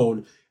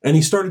alone, and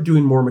he started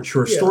doing more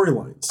mature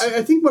storylines.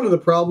 I think one of the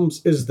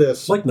problems is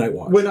this. Like Night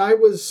Watch. When I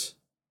was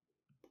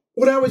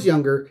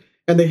younger...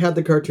 And they had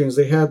the cartoons.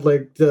 They had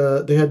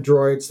they had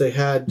droids. They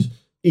had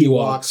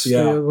Ewoks.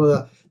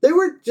 Yeah. They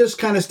were just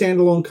kind of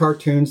standalone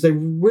cartoons. They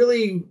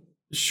really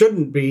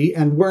shouldn't be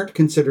and weren't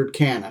considered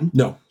canon.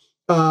 No.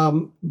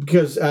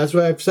 Because as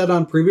I've said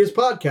on previous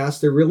podcasts,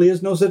 there really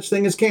is no such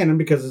thing as canon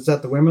because it's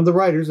at the whim of the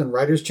writers, and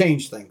writers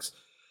change things.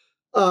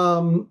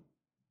 So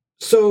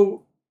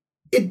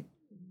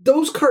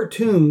those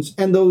cartoons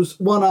and those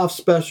one-off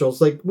specials,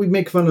 like we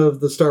make fun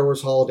of the Star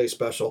Wars Holiday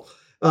Special.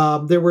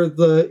 There were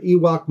the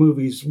Ewok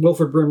movies.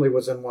 Wilford Brimley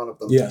was in one of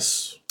them.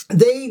 Yes.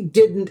 They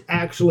didn't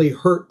actually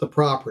hurt the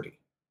property.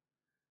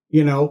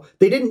 You know,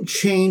 they didn't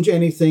change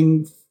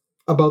anything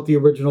about the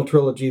original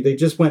trilogy. They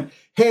just went,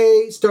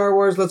 hey, Star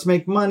Wars, let's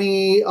make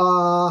money.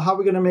 How are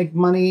we going to make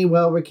money?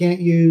 Well, we can't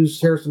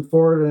use Harrison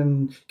Ford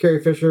and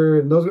Carrie Fisher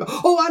and those.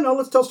 Oh, I know.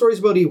 Let's tell stories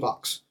about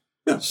Ewoks.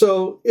 Yeah.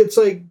 So it's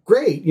like,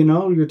 great, you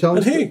know, you're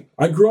telling... And hey,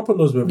 I grew up on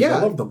those movies. Yeah,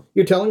 I love them.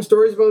 You're telling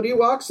stories about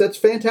Ewoks. That's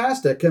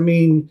fantastic. I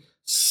mean...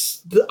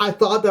 I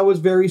thought that was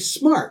very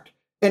smart,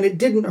 and it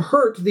didn't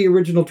hurt the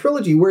original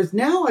trilogy. Whereas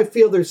now I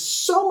feel there's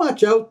so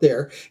much out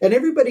there, and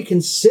everybody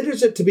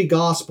considers it to be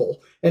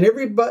gospel. And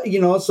everybody,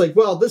 you know, it's like,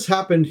 well, this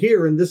happened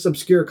here in this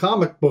obscure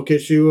comic book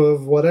issue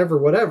of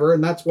whatever,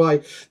 and that's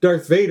why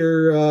Darth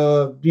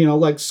Vader,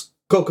 likes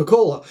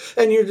Coca-Cola.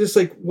 And you're just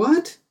like,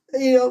 what?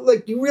 You know,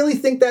 like, you really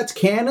think that's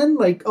canon?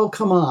 Like, oh,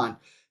 come on.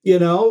 You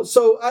know?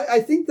 So I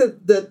think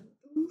that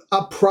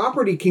a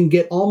property can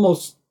get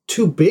almost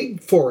too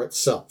big for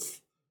itself.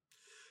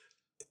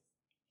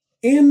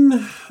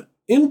 In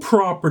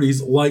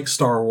properties like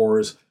Star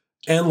Wars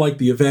and like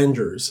the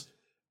Avengers,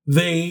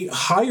 they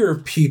hire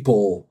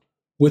people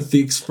with the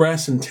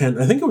express intent.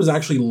 I think it was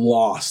actually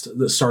Lost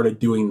that started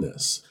doing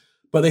this,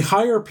 but they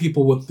hire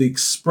people with the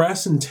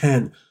express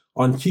intent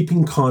on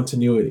keeping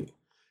continuity.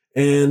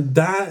 And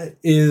that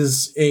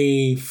is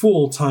a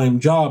full-time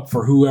job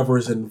for whoever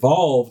is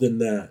involved in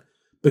that,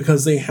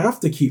 because they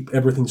have to keep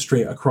everything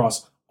straight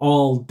across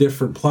all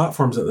different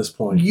platforms at this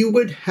point. You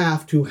would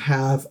have to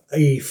have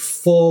a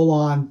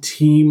full-on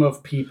team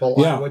of people,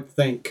 Yeah. I would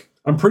think.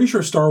 I'm pretty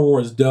sure Star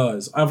Wars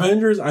does.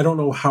 Avengers, I don't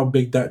know how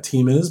big that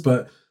team is,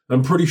 but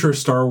I'm pretty sure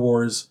Star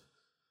Wars...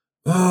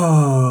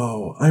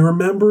 Oh, I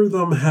remember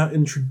them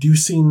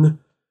introducing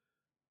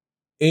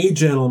a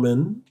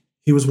gentleman.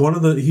 He was one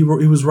of the... He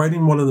was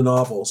writing one of the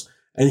novels,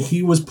 and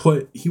he was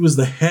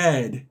the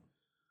head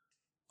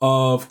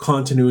of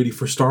continuity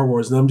for Star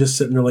Wars, and I'm just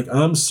sitting there like,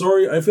 I'm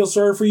sorry, I feel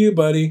sorry for you,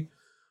 buddy.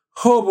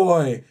 Oh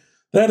boy,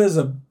 that is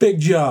a big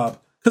job.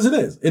 Because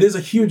it is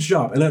a huge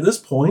job. And at this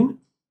point,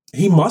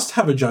 he must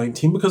have a giant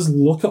team, because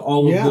look at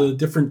all of the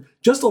different,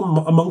 just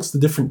amongst the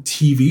different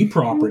TV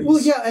properties. Well,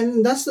 yeah,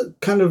 and that's the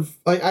kind of,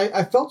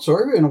 I felt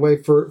sorry in a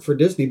way for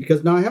Disney,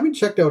 because now I haven't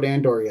checked out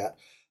Andor yet.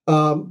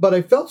 But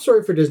I felt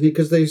sorry for Disney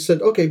because they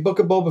said, okay, Book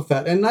of Boba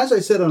Fett. And as I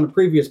said on a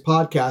previous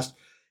podcast,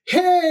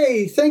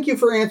 hey, thank you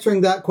for answering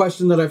that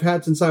question that I've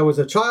had since I was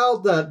a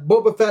child, that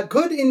Boba Fett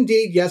could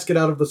indeed, yes, get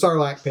out of the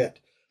Sarlacc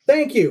pit.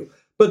 Thank you.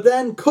 But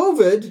then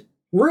COVID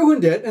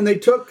ruined it, and they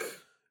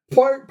took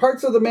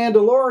parts of the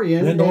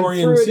Mandalorian and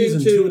threw it season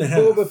into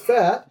 2.5. Boba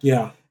Fett.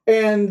 Yeah.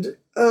 And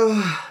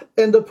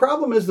the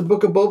problem is the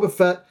Book of Boba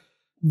Fett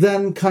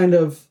then kind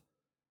of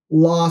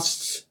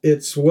lost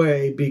its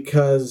way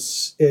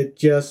because it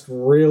just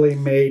really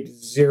made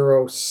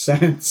zero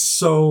sense.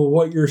 So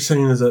what you're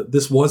saying is that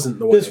this wasn't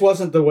the way. This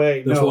wasn't the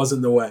way. This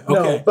wasn't the way. Okay.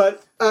 No,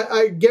 but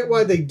I get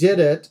why they did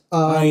it.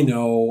 I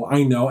know.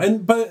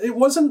 But it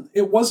wasn't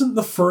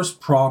the first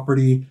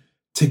property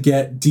to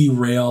get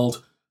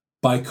derailed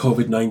by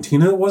COVID-19,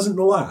 and it wasn't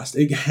the last.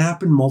 It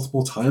happened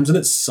multiple times, and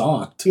it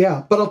sucked.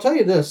 Yeah, but I'll tell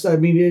you this. I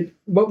mean,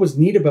 what was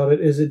neat about it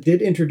is it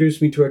did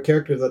introduce me to a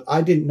character that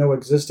I didn't know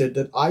existed,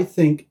 that I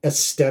think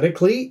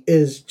aesthetically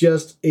is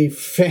just a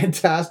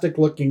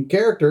fantastic-looking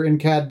character in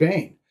Cad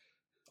Bane.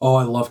 Oh,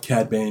 I love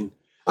Cad Bane.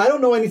 I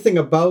don't know anything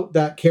about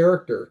that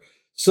character,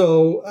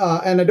 so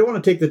and I don't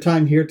want to take the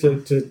time here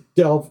to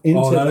delve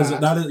into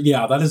that.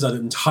 That is an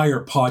entire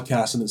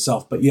podcast in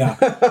itself. But yeah,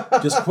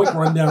 just a quick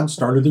rundown.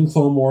 Started in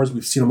Clone Wars.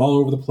 We've seen him all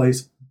over the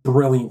place.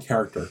 Brilliant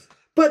character.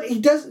 But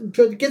it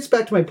gets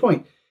back to my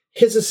point.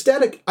 His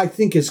aesthetic, I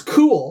think, is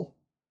cool,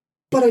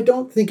 but I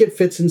don't think it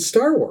fits in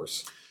Star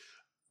Wars.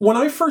 When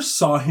I first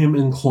saw him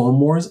in Clone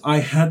Wars, I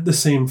had the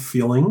same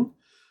feeling.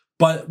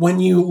 But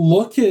when you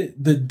look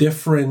at the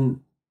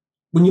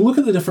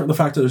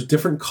fact that there's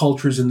different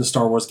cultures in the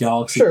Star Wars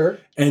galaxy, sure,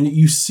 and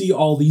you see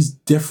all these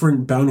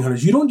different bounty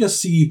hunters, you don't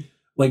just see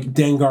like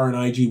Dengar and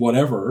IG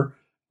whatever,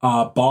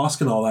 Bosk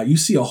and all that. You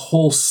see a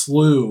whole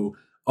slew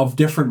of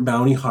different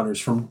bounty hunters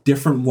from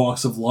different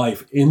walks of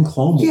life in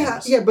Clone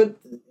Wars. Yeah, but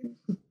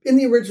in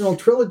the original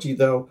trilogy,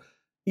 though,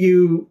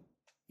 you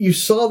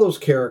saw those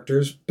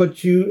characters,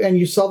 but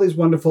you saw these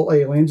wonderful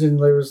aliens, and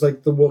there was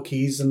like the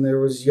Wookiees, and there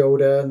was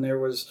Yoda, and there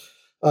was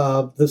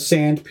the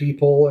Sand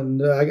People,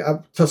 and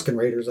Tusken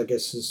Raiders, I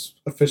guess is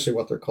officially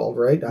what they're called,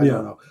 right? I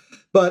don't know.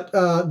 But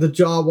the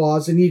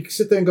Jawas, and you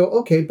sit there and go,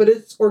 okay, but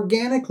it's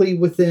organically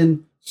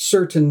within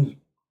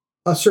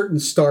a certain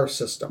star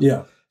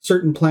system,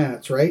 certain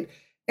planets, right?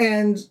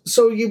 And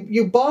so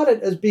you bought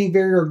it as being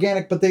very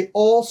organic, but they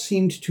all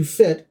seemed to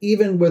fit,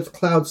 even with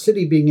Cloud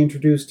City being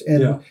introduced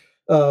in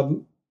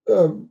Empire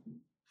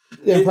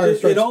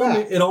Strikes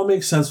Back. It all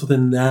makes sense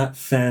within that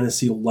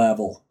fantasy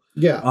level.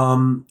 Yeah.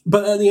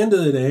 But at the end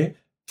of the day,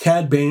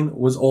 Cad Bane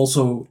was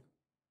also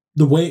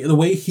the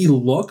way he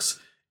looks.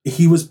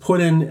 He was put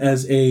in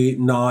as a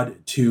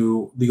nod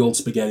to the old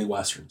spaghetti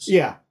westerns.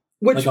 Yeah,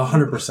 like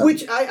 100%.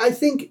 Which I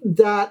think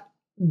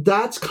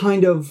that's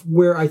kind of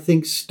where I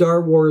think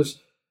Star Wars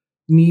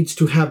needs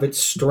to have its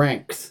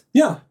strength.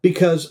 Yeah,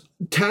 because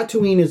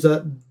Tatooine is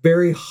a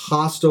very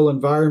hostile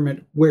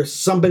environment where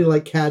somebody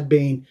like Cad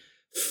Bane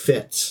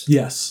fits.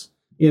 Yes,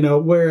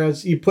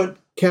 whereas you put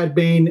Cad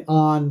Bane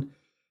on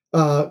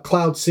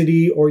Cloud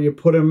City, or you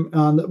put him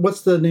on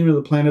what's the name of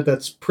the planet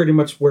that's pretty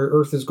much where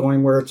Earth is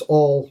going, where it's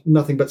all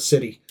nothing but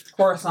city.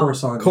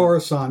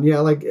 Coruscant.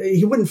 Yeah, like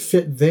he wouldn't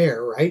fit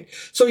there, right?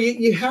 So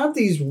you have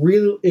these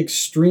real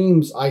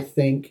extremes, I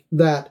think,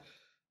 that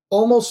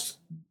almost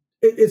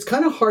it's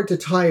kind of hard to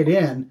tie it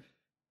in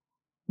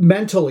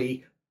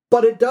mentally,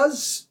 but it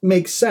does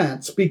make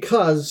sense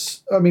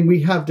because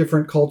we have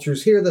different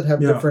cultures here that have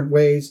different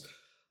ways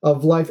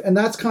of life, and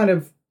that's kind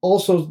of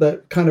also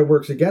that kind of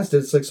works against it.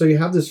 It's like, so you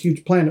have this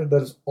huge planet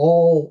that is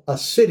all a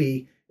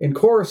city in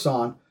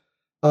Coruscant,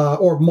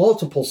 or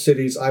multiple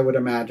cities, I would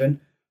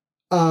imagine.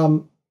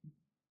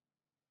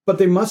 But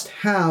they must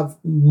have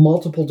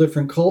multiple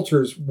different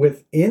cultures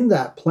within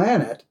that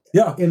planet.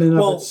 Yeah, in and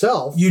of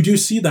itself. You do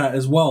see that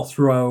as well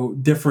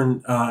throughout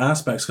different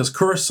aspects, because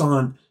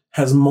Coruscant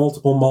has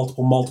multiple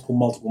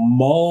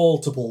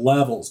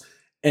levels,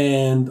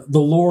 and the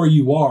lower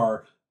you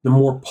are, the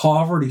more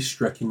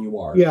poverty-stricken you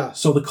are. Yeah.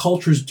 So the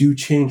cultures do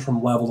change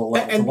from level to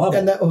level to level.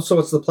 And that also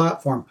it's the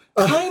platform.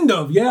 Kind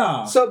of,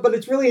 yeah. But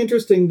it's really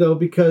interesting, though,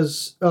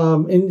 because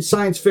in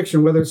science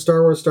fiction, whether it's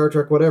Star Wars, Star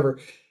Trek, whatever,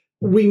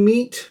 we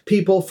meet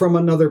people from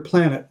another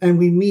planet, and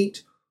we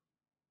meet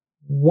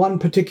one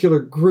particular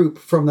group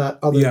from that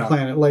other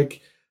planet.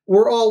 Like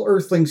we're all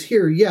Earthlings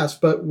here, yes,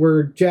 but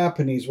we're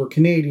Japanese, we're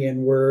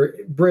Canadian, we're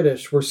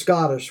British, we're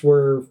Scottish,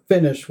 we're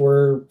Finnish,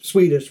 we're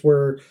Swedish,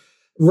 we're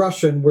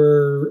Russian,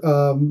 we're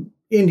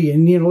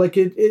Indian, like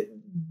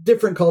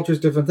different cultures,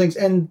 different things.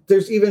 And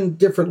there's even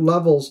different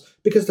levels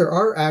because there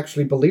are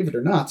actually, believe it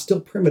or not,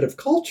 still primitive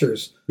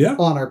cultures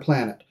on our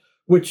planet,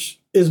 which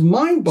is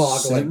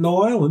mind-boggling.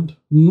 Sentinel Island.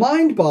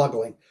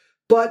 Mind-boggling.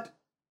 But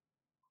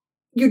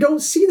you don't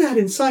see that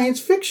in science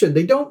fiction.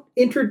 They don't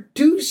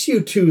introduce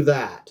you to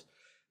that.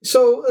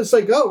 So it's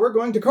like, oh, we're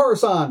going to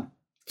Coruscant.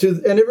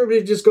 And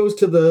everybody just goes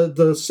to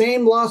the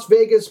same Las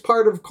Vegas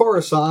part of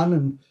Coruscant.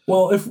 And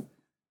well,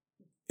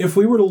 if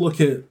we were to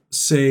look at,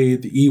 say,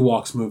 the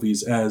Ewoks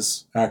movies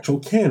as actual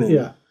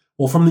canon,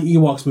 well, from the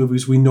Ewoks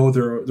movies, we know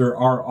there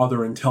are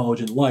other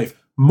intelligent life,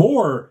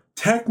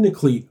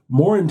 technically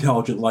more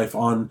intelligent life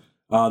on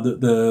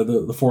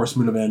the forest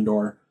moon of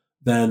Endor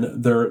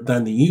than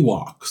the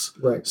Ewoks.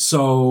 Right.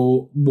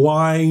 So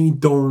why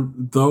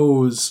don't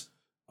those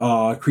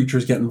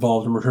creatures get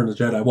involved in Return of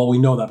the Jedi? Well, we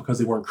know that because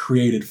they weren't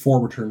created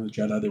for Return of the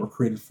Jedi; they were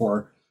created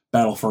for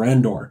Battle for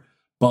Endor.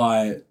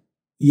 But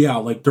yeah,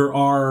 like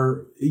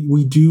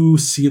we do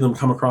see them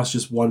come across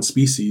just one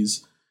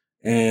species,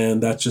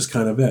 and that's just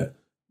kind of it.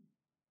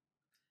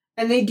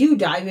 And they do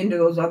dive into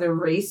those other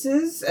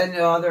races and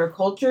other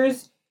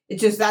cultures.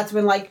 It's just that's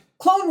when like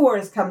Clone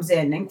Wars comes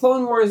in, and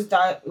Clone Wars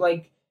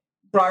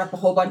brought up a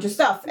whole bunch of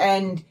stuff,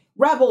 and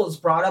Rebels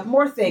brought up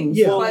more things.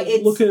 Yeah, but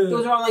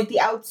those are on like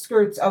the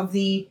outskirts of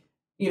the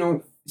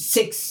 9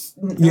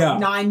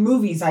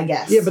 movies, I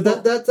guess. Yeah,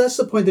 but that's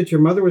the point that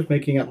your mother was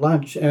making at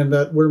lunch, and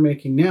that we're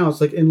making now.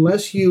 It's like,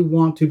 unless you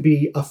want to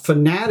be a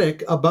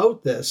fanatic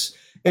about this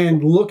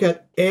and look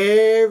at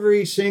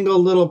every single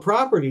little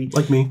property,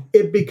 like me,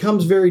 it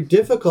becomes very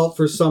difficult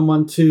for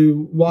someone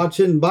to watch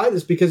it and buy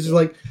this, because it's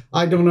like,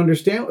 I don't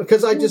understand,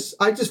 because I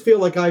just feel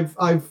like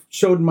I've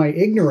showed my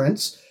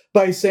ignorance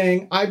by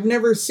saying I've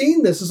never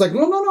seen this. It's like,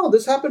 no,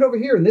 this happened over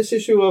here in this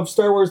issue of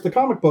Star Wars the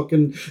comic book.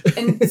 And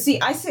see,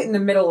 I sit in the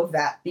middle of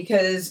that,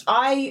 because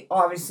I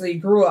obviously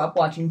grew up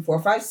watching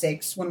 4, 5,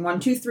 6 when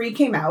 1, 2, 3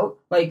 came out.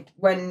 Like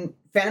when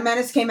Phantom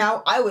Menace came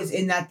out, I was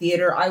in that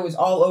theater. I was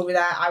all over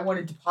that. I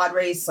wanted to pod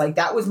race. Like,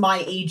 that was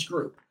my age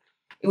group.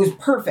 It was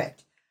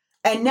perfect.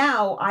 And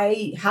now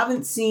I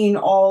haven't seen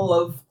all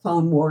of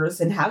Clone Wars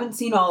and haven't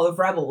seen all of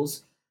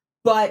Rebels,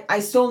 but I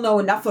still know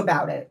enough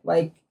about it.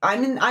 Like,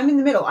 I'm in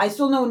the middle. I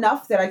still know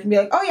enough that I can be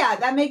like, oh yeah,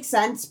 that makes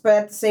sense. But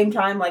at the same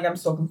time, like, I'm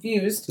still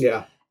confused.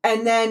 Yeah.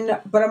 And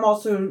then, but I'm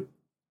also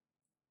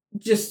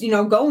just,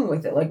 going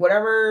with it. Like,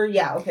 whatever.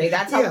 Yeah. Okay.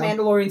 That's how the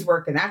Mandalorians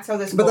work. And that's how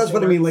this. But that's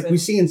what I mean. Like, we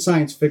see in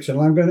science fiction.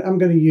 I'm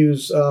going to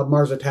use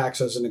Mars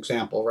Attacks as an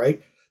example,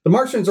 right? The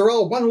Martians are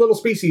all one little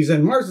species,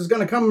 and Mars is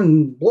going to come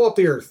and blow up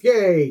the Earth.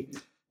 Yay.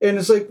 And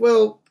it's like,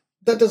 well,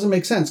 that doesn't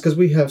make sense, because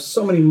we have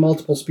so many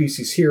multiple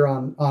species here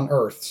on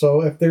Earth.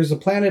 So if there's a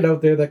planet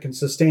out there that can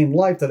sustain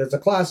life, that is a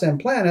Class M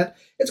planet,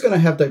 it's going to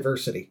have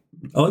diversity.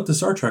 I like the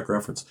Star Trek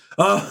reference.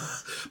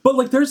 But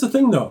like, there's the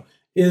thing though,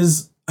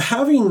 is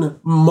having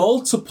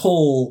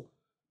multiple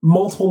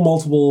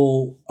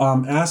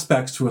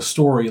aspects to a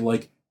story,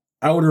 like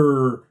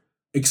outer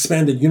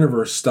expanded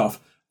universe stuff.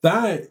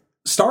 That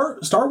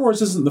Star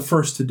Wars isn't the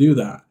first to do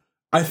that.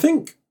 I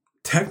think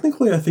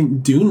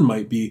Dune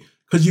might be.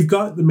 Because you've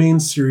got the main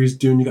series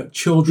Dune, you got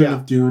Children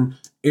of Dune,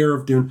 Heir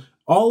of Dune,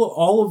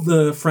 all of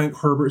the Frank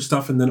Herbert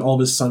stuff, and then all of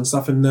his son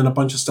stuff, and then a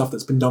bunch of stuff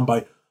that's been done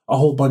by a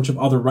whole bunch of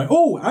other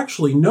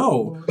actually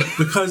no,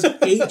 because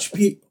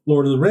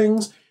Lord of the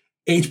Rings,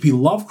 H.P.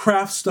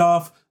 Lovecraft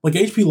stuff, like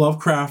H.P.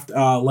 Lovecraft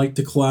liked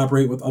to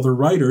collaborate with other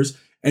writers,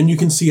 and you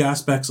can see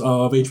aspects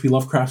of H.P.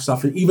 Lovecraft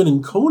stuff even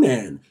in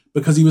Conan,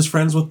 because he was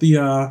friends with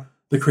the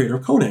creator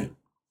of Conan.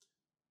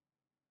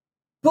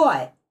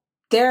 But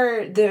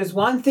there's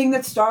one thing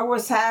that Star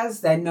Wars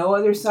has that no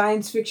other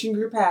science fiction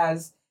group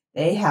has.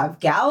 They have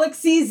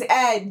Galaxy's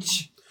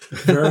Edge.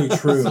 Very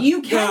true. So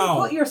you can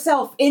put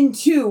yourself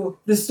into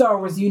the Star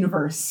Wars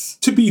universe.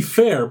 To be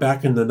fair,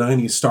 back in the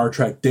 90s, Star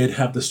Trek did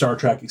have the Star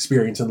Trek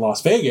experience in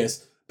Las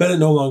Vegas, but it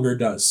no longer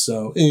does.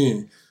 So,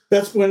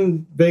 That's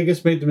when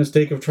Vegas made the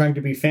mistake of trying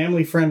to be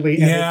family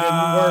friendly, and it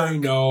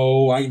didn't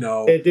work. I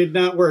know. It did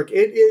not work.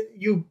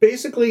 You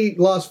basically,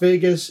 Las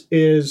Vegas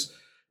is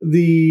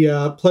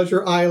the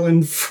pleasure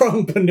island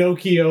from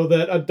Pinocchio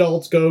that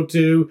adults go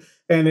to,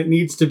 and it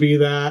needs to be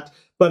that.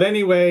 But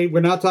anyway, we're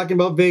not talking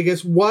about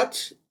Vegas.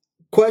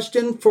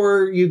 Question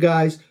for you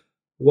guys,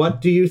 what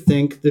do you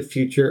think the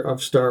future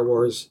of Star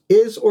Wars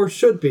is or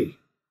should be?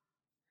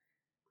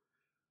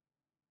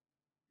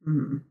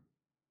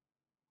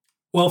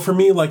 Well, for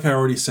me, like I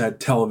already said,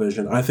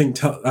 television. I think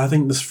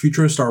this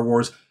future of Star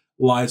Wars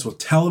lies with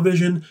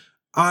television.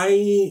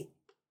 I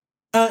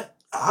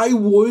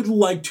would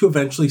like to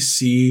eventually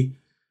see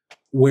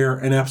where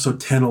an episode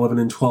 10, 11,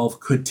 and 12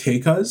 could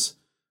take us.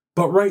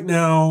 But right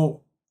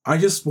now, I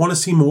just want to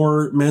see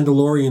more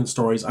Mandalorian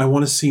stories. I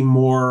want to see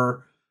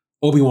more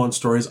Obi-Wan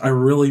stories. I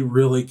really,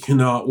 really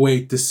cannot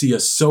wait to see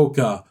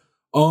Ahsoka.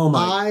 Oh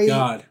my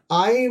God.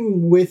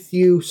 I'm with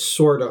you,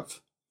 sort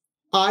of.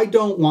 I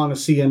don't want to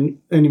see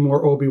any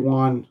more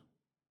Obi-Wan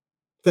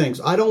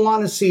things. I don't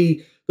want to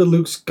see the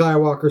Luke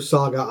Skywalker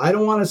saga. I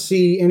don't want to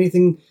see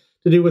anything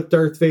to do with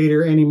Darth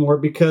Vader anymore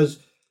because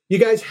you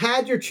guys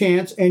had your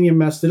chance and you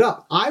messed it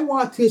up. I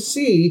want to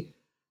see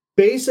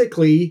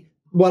basically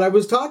what I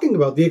was talking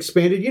about, the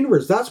expanded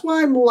universe. That's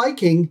why I'm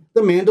liking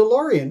The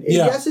Mandalorian.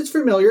 Yeah. Yes, it's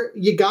familiar.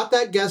 You got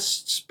that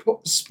guest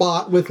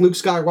spot with Luke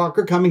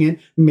Skywalker coming in.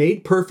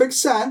 Made perfect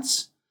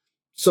sense.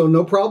 So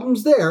no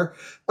problems there.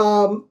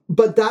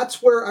 But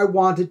that's where I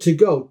want it to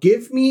go.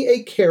 Give me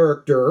a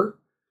character,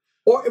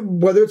 or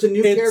whether it's a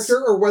new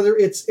character or whether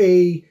it's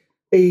a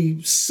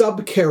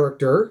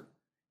sub-character,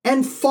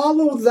 and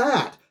follow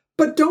that.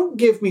 But don't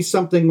give me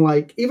something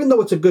like, even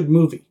though it's a good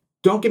movie,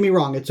 don't get me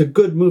wrong, it's a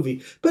good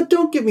movie, but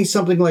don't give me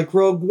something like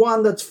Rogue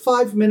One that's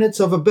 5 minutes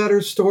of a better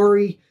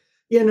story.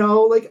 You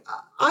know, like,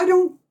 I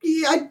don't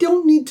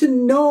need to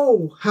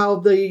know how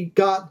they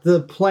got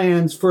the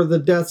plans for the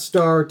Death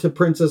Star to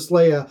Princess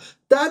Leia.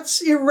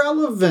 That's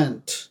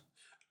irrelevant.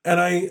 And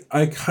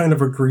I kind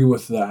of agree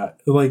with that.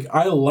 Like,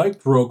 I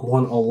liked Rogue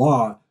One a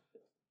lot,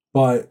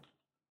 but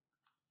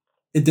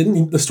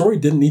the story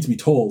didn't need to be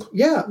told.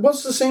 Yeah, well,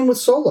 it's the same with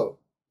Solo.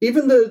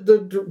 Even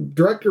the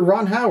director,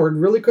 Ron Howard,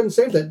 really couldn't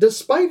save that,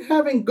 despite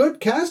having good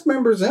cast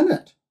members in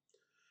it.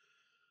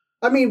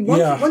 I mean,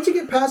 once you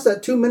get past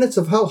that 2 minutes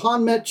of how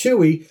Han met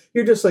Chewie,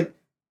 you're just like,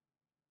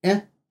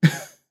 eh.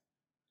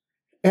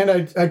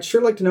 And I'd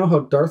sure like to know how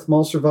Darth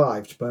Maul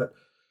survived, but...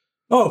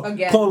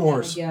 Clone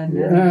Wars.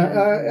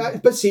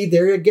 But see,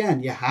 there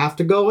again, you have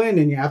to go in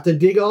and you have to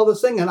dig all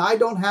this thing, and I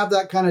don't have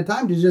that kind of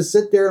time to just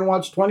sit there and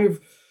watch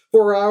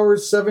 24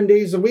 hours, 7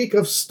 days a week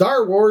of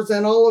Star Wars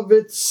and all of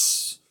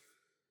its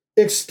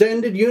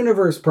extended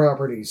universe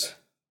properties.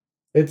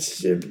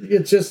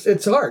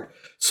 It's hard.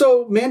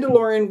 So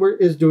Mandalorian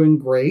is doing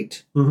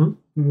great.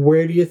 Mm-hmm.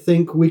 Where do you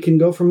think we can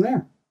go from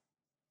there?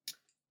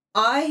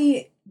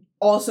 I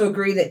also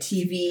agree that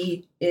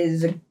TV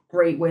is a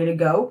great way to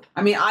go.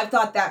 I mean, I've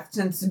thought that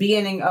since the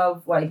beginning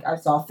of, like, I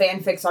saw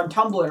fanfics on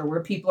Tumblr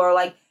where people are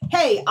like,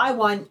 hey, I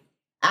want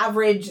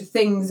average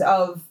things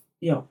of,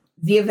 you know,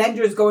 the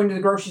Avengers going to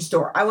the grocery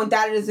store. I want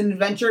that as an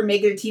adventure,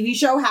 make it a TV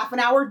show, half an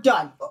hour,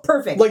 done.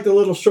 Perfect. Like the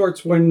little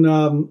shorts when...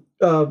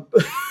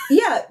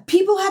 yeah,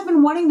 people have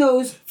been wanting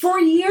those for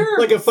years.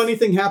 Like a funny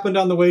thing happened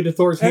on the way to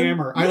Thor's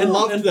hammer. I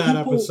loved that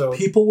episode.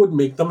 People would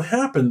make them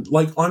happen.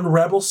 Like on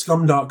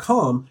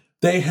rebelscum.com,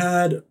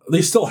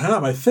 they still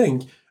have, I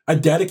think, a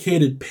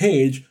dedicated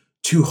page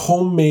to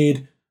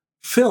homemade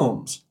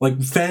films,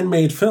 like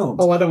fan-made films.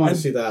 Oh, I don't want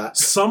to see that.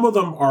 Some of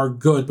them are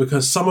good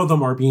because some of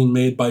them are being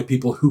made by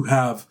people who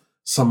have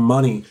some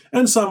money,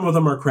 and some of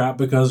them are crap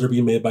because they're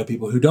being made by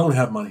people who don't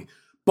have money.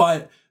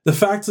 But the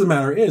fact of the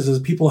matter is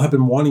people have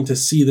been wanting to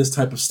see this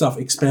type of stuff,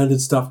 expanded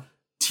stuff,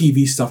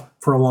 TV stuff,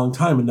 for a long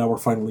time, and now we're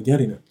finally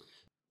getting it.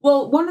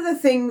 Well, one of the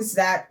things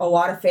that a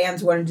lot of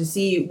fans wanted to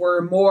see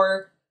were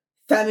more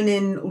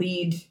feminine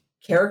lead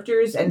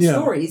characters and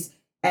stories,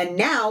 and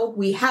now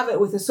we have it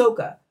with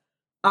Ahsoka.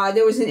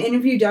 There was an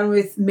interview done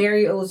with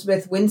Mary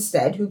Elizabeth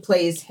Winstead, who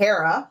plays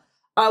Hera,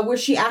 where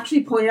she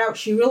actually pointed out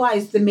she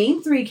realized the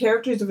main three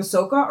characters of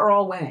Ahsoka are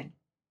all women.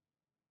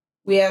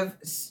 We have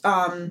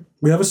Ahsoka.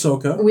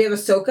 We have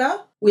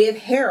Ahsoka. We have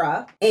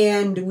Hera,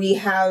 and we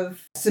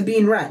have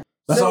Sabine Wren.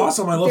 That's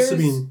awesome. I love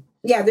Sabine.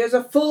 Yeah, there's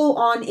a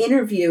full-on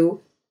interview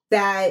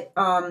that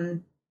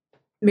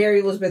Mary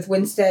Elizabeth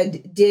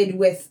Winstead did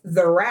with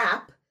The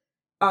Wrap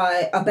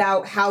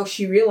about how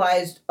she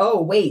realized,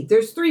 oh, wait,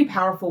 there's three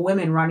powerful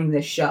women running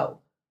this show.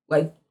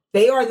 Like,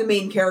 they are the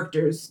main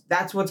characters.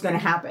 That's what's going to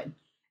happen.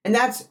 And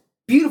that's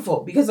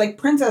beautiful because, like,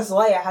 Princess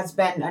Leia has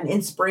been an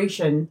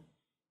inspiration,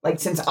 like,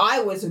 since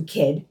I was a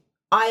kid.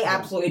 I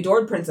absolutely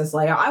adored Princess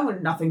Leia. I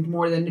wanted nothing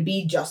more than to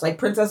be just like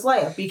Princess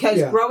Leia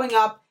because growing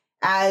up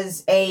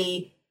as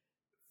a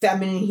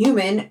feminine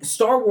human,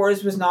 Star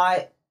Wars was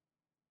not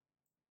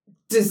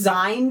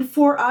designed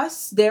for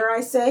us, dare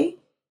I say.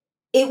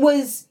 It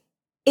was,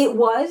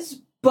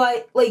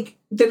 but, like,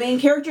 the main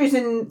characters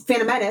in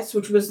Phantom Menace,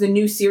 which was the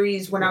new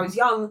series when I was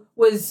young,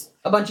 was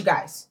a bunch of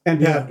guys. And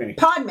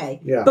Padme.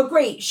 Yeah. But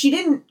great, she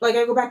didn't, like,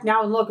 I go back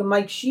now and look, I'm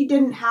like, she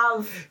didn't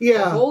have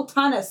a whole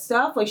ton of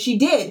stuff. Like, she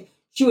did.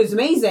 She was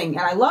amazing,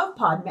 and I love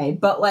Padme,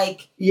 but,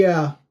 like...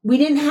 Yeah. We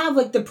didn't have,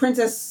 like, the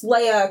Princess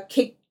Leia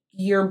kick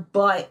your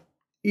butt.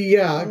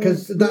 Yeah,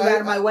 because... out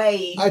of my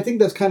way. I think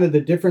that's kind of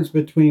the difference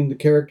between the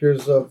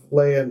characters of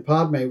Leia and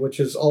Padme, which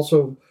is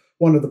also...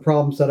 one of the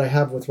problems that I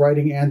have with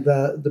writing and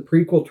the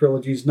prequel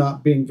trilogies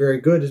not being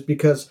very good is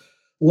because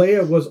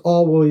Leia was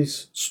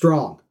always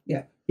strong.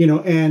 Yeah. You know,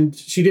 and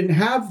she didn't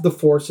have the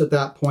Force at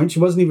that point. She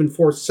wasn't even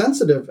Force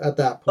sensitive at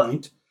that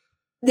point.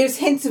 There's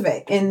hints of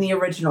it in the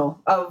original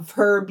of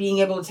her being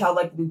able to tell,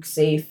 like, Luke's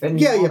safe and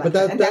but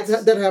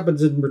that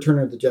happens in Return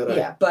of the Jedi.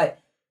 Yeah, but,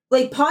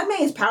 like, Padme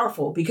is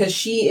powerful because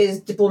she is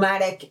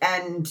diplomatic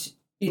and...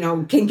 you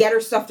know, can get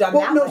her stuff done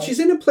that way. She's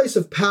in a place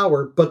of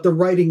power, but the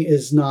writing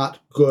is not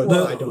good,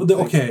 I don't think.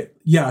 Okay,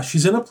 yeah,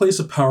 she's in a place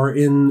of power.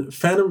 In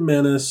Phantom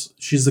Menace,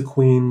 she's the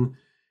queen.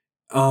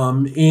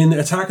 In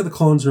Attack of the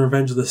Clones and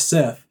Revenge of the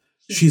Sith,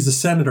 she's the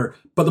senator.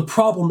 But the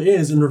problem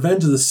is, in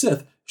Revenge of the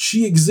Sith,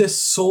 she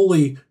exists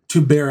solely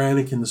to bear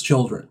Anakin's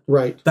children.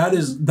 Right. That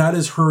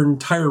is her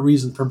entire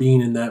reason for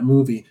being in that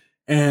movie.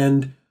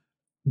 And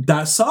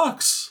that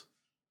sucks.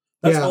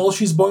 That's all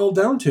she's boiled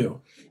down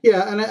to.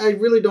 Yeah, and I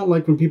really don't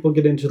like when people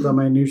get into the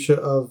minutia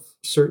of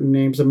certain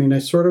names. I mean, I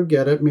sort of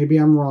get it. Maybe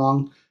I'm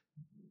wrong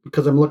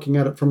because I'm looking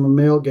at it from a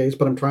male gaze,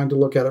 but I'm trying to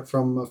look at it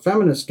from a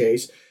feminist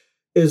gaze,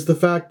 is the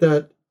fact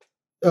that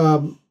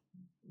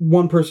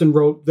one person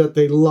wrote that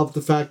they loved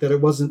the fact that it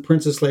wasn't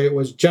Princess Leia, it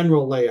was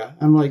General Leia.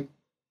 I'm like,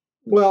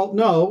 well,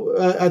 no,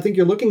 I think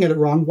you're looking at it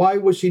wrong. Why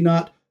was she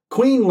not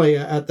Queen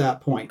Leia at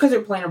that point? Because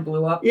her planet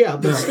blew up. Yeah,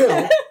 but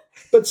still...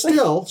 But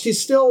still, she's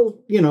still,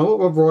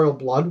 of royal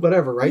blood,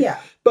 whatever, right? Yeah.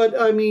 But,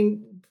 I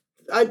mean,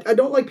 I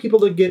don't like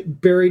people to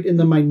get buried in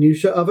the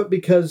minutia of it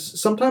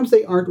because sometimes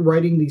they aren't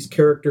writing these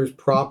characters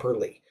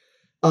properly.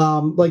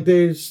 Like,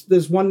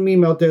 there's one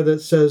meme out there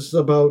that says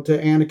about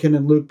Anakin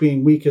and Luke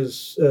being weak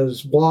as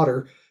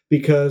water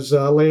because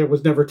Leia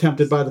was never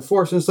tempted by the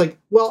Force. And it's like,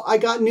 well, I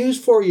got news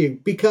for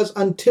you. Because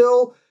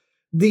until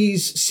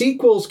these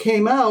sequels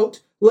came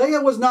out,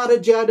 Leia was not a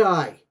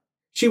Jedi.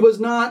 She was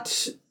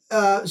not...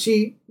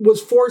 she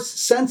was Force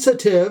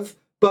sensitive,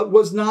 but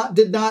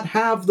did not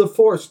have the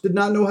Force, did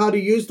not know how to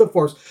use the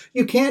Force.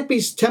 You can't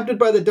be tempted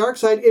by the dark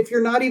side if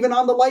you're not even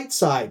on the light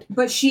side.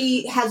 But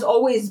she has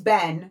always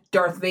been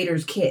Darth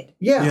Vader's kid.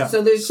 Yeah. So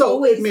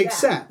always it makes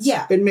sense.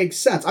 Yeah. It makes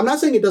sense. I'm not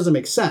saying it doesn't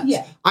make sense.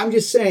 Yeah. I'm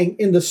just saying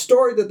in the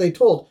story that they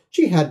told,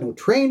 she had no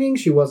training.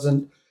 She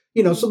wasn't,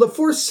 so the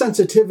Force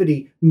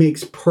sensitivity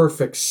makes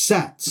perfect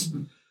sense.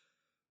 Mm-hmm.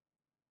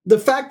 The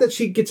fact that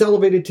she gets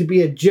elevated to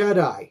be a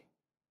Jedi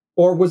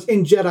or was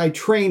in Jedi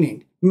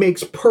training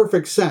makes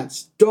perfect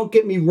sense. Don't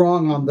get me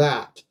wrong on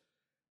that.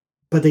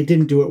 But they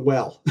didn't do it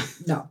well.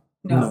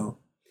 No.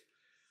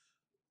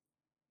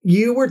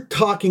 You were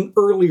talking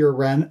earlier,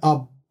 Ren,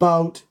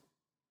 about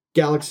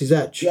Galaxy's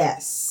Edge.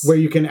 Yes. Where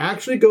you can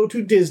actually go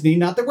to Disney.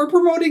 Not that we're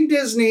promoting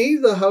Disney,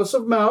 the House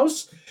of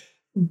Mouse,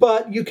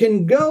 but you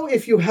can go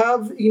if you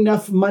have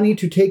enough money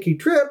to take a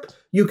trip.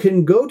 You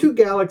can go to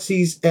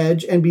Galaxy's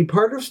Edge and be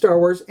part of Star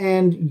Wars,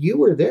 and you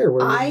were there.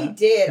 I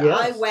did.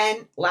 Yes. I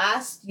went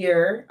last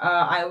year.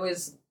 I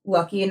was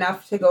lucky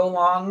enough to go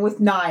along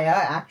with Naya,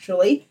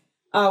 actually.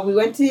 We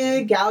went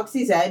to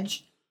Galaxy's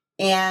Edge,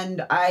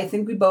 and I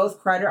think we both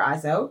cried our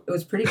eyes out. It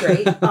was pretty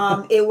great.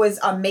 It was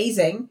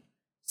amazing.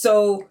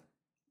 So,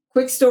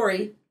 quick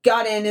story.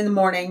 Got in the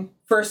morning.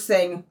 First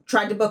thing,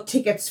 tried to book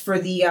tickets for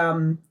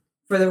the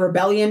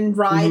Rebellion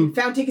ride. Mm-hmm.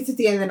 Found tickets at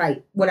the end of the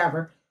night.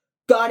 Whatever.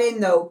 Got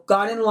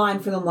in line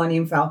for the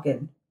Millennium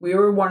Falcon. We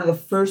were one of the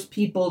first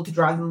people to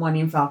drive the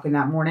Millennium Falcon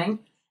that morning,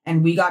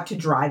 and we got to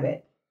drive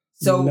it.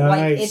 So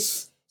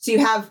nice. So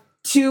you have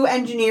 2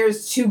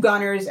 engineers, 2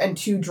 gunners, and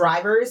 2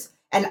 drivers,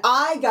 and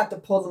I got to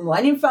pull the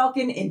Millennium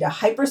Falcon into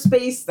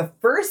hyperspace, the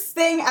first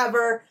thing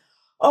ever.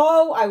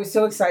 Oh, I was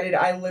so excited.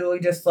 I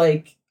literally just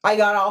I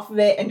got off of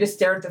it and just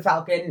stared at the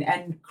Falcon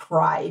and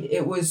cried.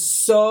 It was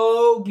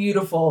so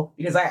beautiful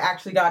because I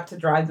actually got to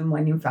drive the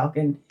Millennium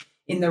Falcon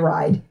in the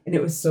ride, and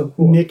it was so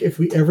cool. Nick, if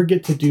we ever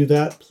get to do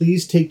that,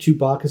 please take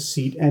Chewbacca's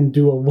seat and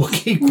do a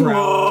Wookiee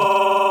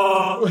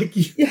growl.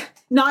 Yeah.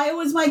 Naya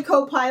was my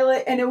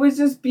co-pilot, and it was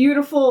just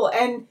beautiful,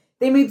 and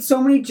they made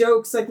so many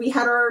jokes. We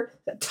had our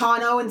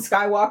Tano and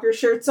Skywalker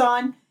shirts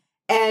on,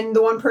 and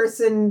the one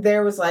person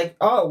there was like,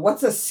 oh,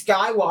 what's a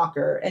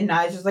Skywalker? And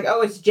Naya's just like,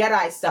 oh, it's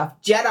Jedi stuff.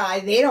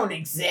 Jedi, they don't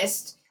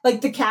exist.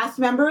 The cast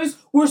members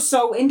were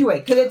so into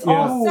it, because it's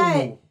all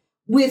set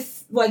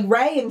with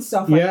Rey and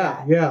stuff like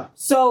that. Yeah.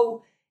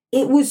 So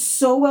it was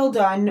so well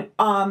done.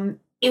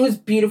 It was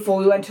beautiful.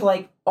 We went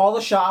to all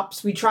the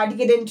shops. We tried to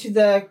get into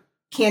the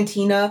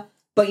cantina,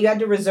 but you had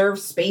to reserve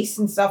space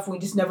and stuff. We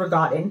just never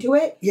got into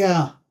it.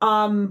 Yeah.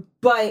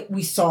 But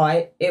we saw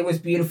it. It was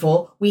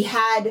beautiful. We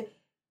had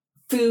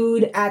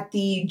food at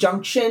the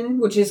junction,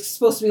 which is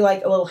supposed to be a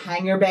little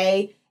hangar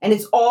bay, and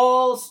it's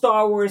all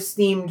Star Wars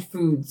themed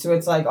food. So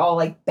it's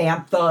all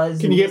banthas.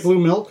 Can you get blue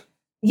milk?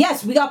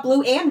 Yes, we got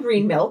blue and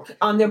green milk.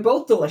 They're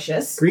both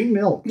delicious. Green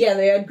milk? Yeah,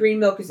 they had green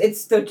milk.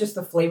 It's just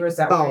the flavors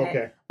that were in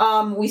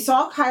it. We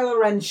saw Kylo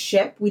Ren's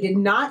ship. We did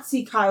not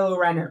see Kylo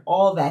Ren at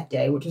all that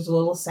day, which is a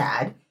little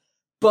sad.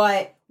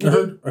 But I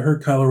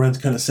heard Kylo Ren's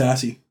kind of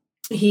sassy.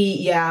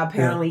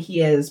 Apparently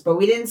he is. But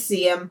we didn't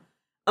see him.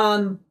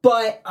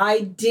 But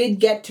I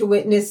did get to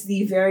witness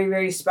the very,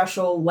 very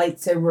special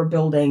lightsaber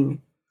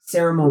building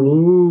ceremony.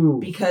 Ooh.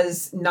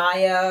 Because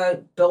Naya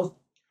built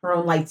her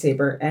own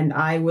lightsaber, and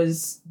I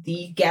was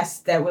the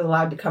guest that was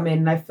allowed to come in,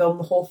 and I filmed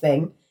the whole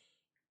thing.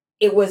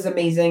 It was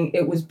amazing.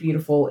 It was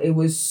beautiful. It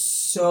was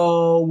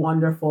so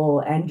wonderful.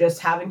 And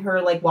just having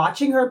her,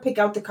 watching her pick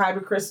out the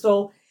kyber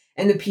crystal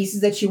and the pieces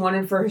that she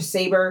wanted for her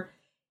saber,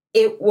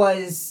 it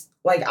was,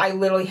 I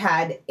literally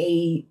had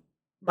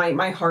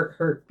my heart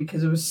hurt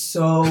because it was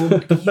so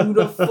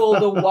beautiful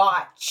to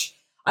watch.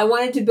 I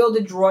wanted to build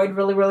a droid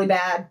really, really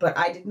bad, but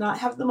I did not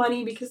have the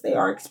money because they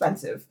are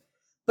expensive.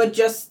 But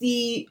just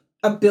the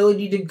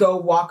ability to go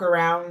walk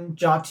around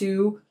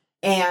Jatu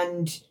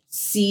and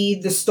see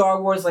the Star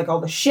Wars,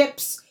 all the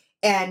ships,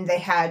 and they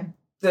had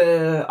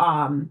the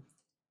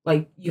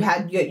like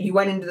you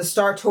went into the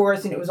Star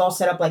Tours and it was all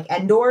set up like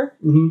Endor.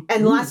 Mm-hmm.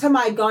 And the last time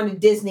I had gone to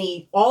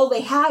Disney, all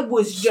they had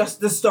was just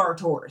the Star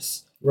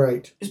Tours.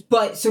 Right.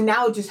 But so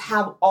now just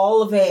have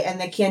all of it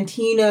and the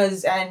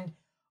cantinas and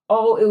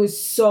it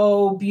was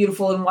so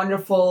beautiful and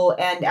wonderful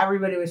and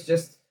everybody was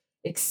just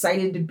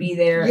excited to be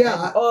there.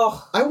 Yeah.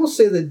 And, I will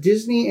say that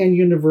Disney and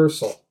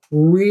Universal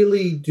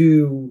really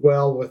do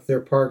well with their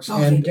parks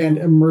and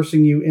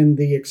immersing you in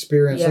the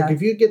experience. Yeah. Like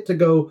if you get to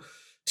go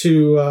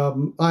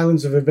to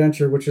Islands of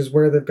Adventure, which is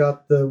where they've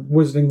got the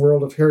Wizarding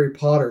World of Harry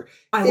Potter,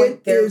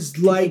 went there is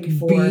like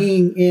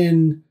being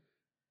in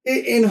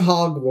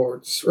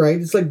Hogwarts, right?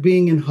 It's like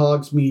being in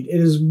Hogsmeade.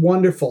 It is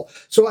wonderful.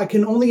 So I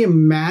can only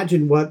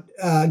imagine what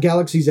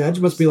Galaxy's Edge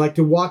must be like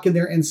to walk in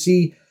there and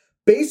see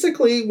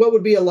basically what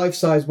would be a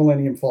life-size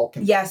Millennium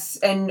Falcon. Yes,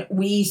 and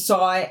we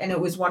saw it, and it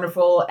was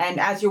wonderful. And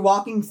as you're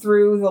walking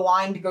through the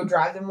line to go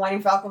drive the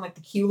Millennium Falcon, like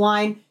the queue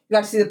line, you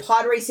got to see the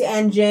pod race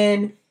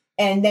engine,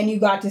 and then you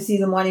got to see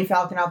the Millennium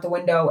Falcon out the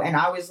window, and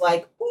I was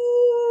like,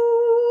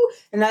 ooh!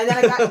 And then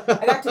I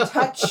got to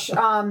touch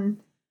a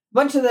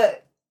bunch of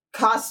the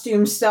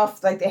costume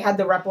stuff. Like, they had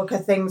the replica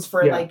things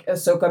for, like,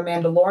 Ahsoka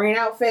Mandalorian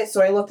outfit,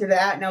 so I looked at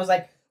that, and I was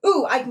like,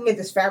 ooh, I can get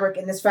this fabric,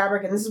 and this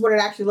is what it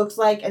actually looks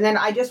like. And then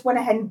I just went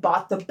ahead and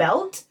bought the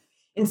belt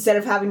instead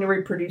of having to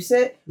reproduce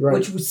it,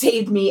 which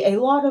saved me a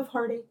lot of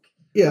heartache.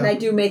 Yeah. And I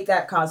do make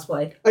that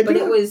cosplay. But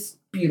it was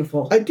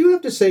beautiful. I do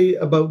have to say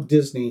about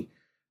Disney,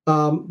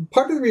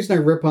 part of the reason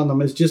I rip on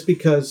them is just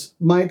because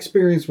my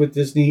experience with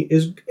Disney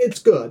it's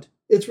good.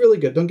 It's really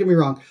good. Don't get me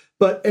wrong.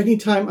 But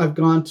anytime I've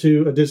gone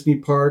to a Disney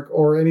park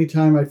or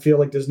anytime I feel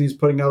like Disney's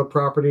putting out a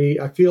property,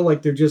 I feel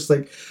like they're just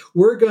like,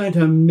 we're going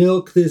to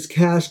milk this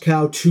cash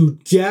cow to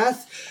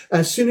death.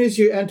 As soon as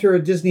you enter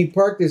a Disney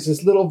park, there's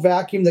this little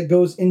vacuum that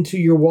goes into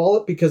your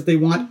wallet because they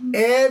want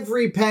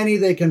every penny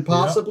they can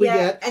possibly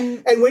get.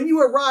 And when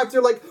you arrive,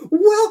 they're like,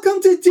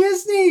 welcome to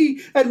Disney.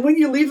 And when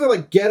you leave, they're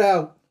like, get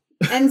out.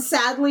 And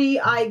sadly,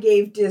 I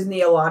gave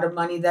Disney a lot of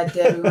money that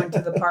day. We went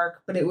to the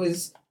park, but it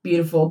was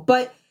beautiful.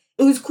 But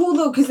it was cool,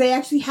 though, because they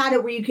actually had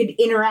it where you could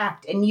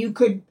interact and you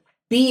could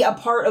be a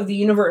part of the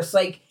universe.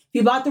 Like, if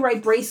you bought the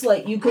right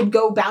bracelet, you could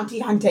go bounty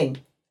hunting.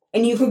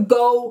 And you could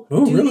go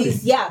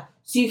these. Yeah.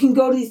 So you can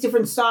go to these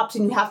different stops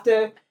and you have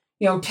to,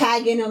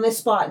 tag in on this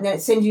spot. And then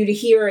it sends you to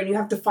here and you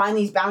have to find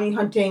these bounty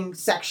hunting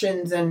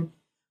sections.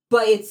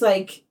 But it's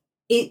like,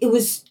 it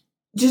was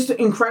just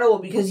incredible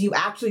because you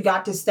actually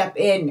got to step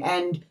in.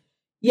 And,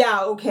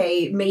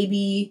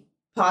 maybe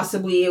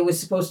possibly it was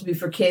supposed to be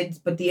for kids,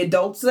 but the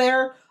adults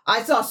there,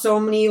 I saw so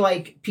many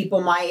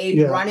people my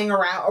age running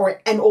around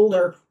and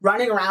older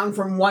running around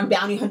from one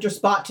bounty hunter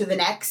spot to the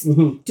next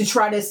to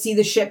try to see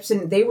the ships,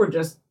 and they were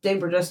just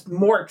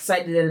more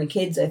excited than the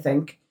kids, I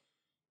think.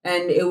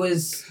 And it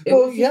was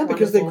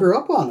because they grew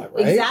up on it,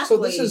 right? Exactly.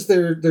 So this is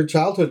their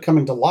childhood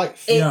coming to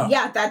life.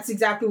 That's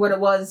exactly what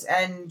it was,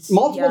 and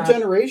multiple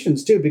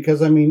generations too.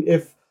 Because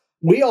if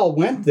we all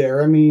went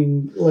there,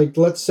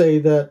 let's say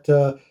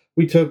that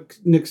we took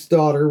Nick's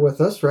daughter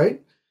with us,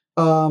 right?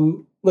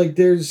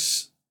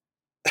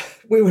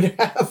 We would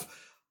have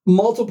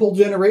multiple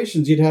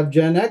generations. You'd have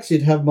Gen X,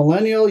 you'd have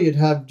Millennial, you'd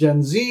have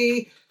Gen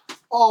Z,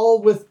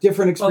 all with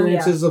different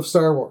experiences of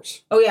Star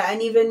Wars. Oh, yeah.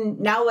 And even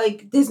now,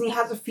 Disney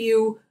has a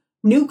few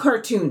new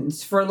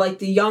cartoons for,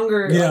 the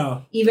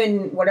younger,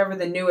 even whatever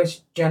the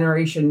newest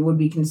generation would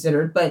be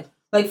considered. But,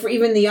 for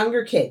even the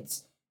younger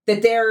kids,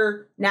 that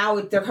they're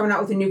coming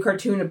out with a new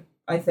cartoon,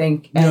 I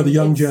think. The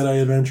Young Jedi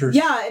Adventures.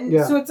 Yeah. And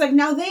so it's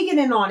now they get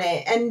in on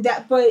it. And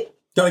but...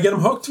 Gotta get them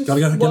hooked. Gotta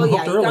get them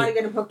hooked early. You gotta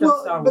get them hooked on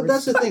Star Wars. But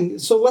that's the thing.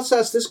 So let's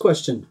ask this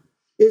question.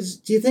 Do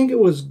you think it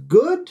was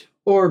good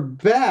or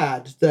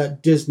bad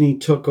that Disney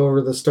took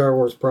over the Star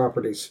Wars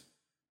properties?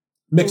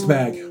 Mixed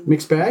bag.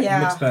 Mixed bag? Yeah.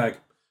 Mixed bag.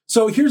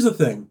 So here's the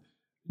thing.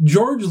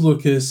 George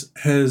Lucas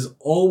has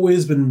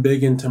always been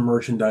big into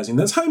merchandising.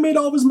 That's how he made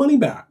all of his money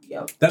back.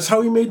 Yep. That's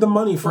how he made the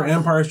money for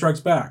Empire Strikes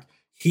Back.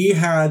 He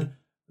had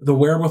the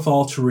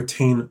wherewithal to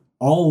retain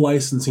all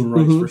licensing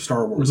rights for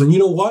Star Wars. And you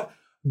know what?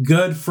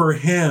 Good for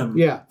him.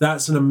 Yeah.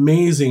 That's an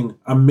amazing,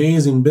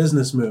 amazing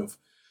business move.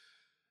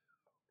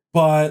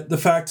 But the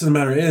fact of the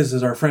matter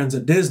is our friends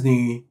at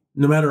Disney,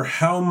 no matter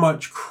how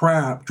much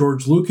crap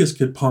George Lucas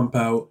could pump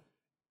out,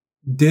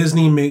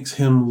 Disney makes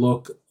him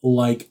look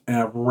like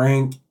a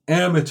rank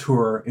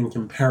amateur in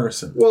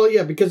comparison. Well,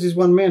 yeah, because he's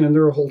one man and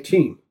they're a whole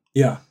team.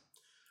 Yeah.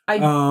 I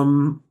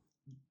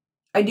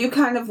do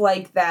kind of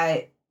like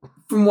that.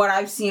 From what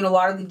I've seen, a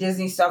lot of the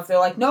Disney stuff, they're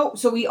like, no,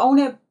 so we own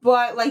it,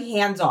 but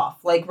hands off.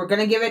 We're going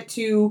to give it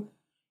to,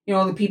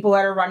 the people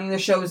that are running the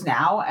shows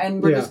now,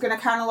 and we're just going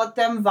to kind of let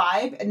them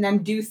vibe and then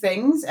do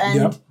things,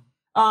 and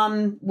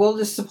we'll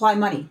just supply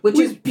money, which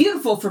is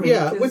beautiful for me.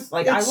 Yeah, it's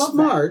I love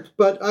smart,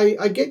 but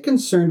I get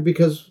concerned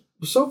because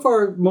so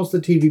far most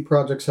of the TV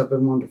projects have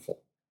been wonderful,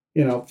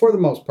 for the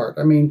most part.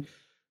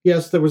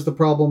 Yes, there was the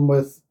problem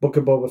with Book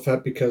of Boba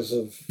Fett because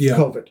of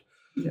COVID.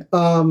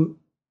 Yeah.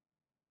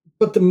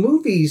 But the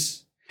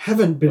movies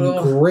haven't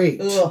been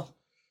great.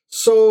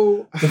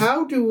 So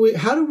how do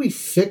we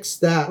fix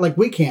that? Like,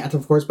 we can't,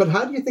 of course, but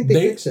how do you think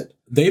they fix it?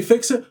 They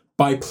fix it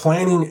by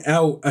planning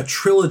out a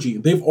trilogy.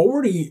 They've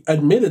already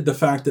admitted the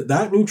fact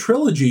that new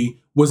trilogy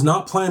was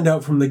not planned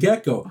out from the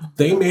get-go.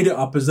 They made it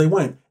up as they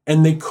went,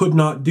 and they could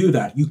not do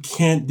that. You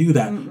can't do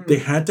that. Mm-mm. They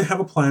had to have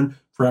a plan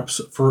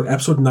for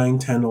episode 9,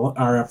 10,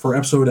 or for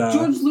episode...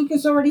 George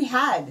Lucas already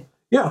had.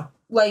 Yeah.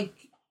 Like,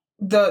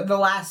 the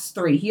last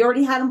 3. He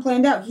already had them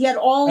planned out. He had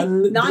all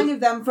 9 of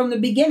them from the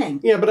beginning.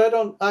 Yeah,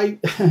 but I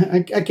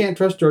can't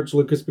trust George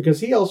Lucas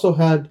because he also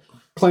had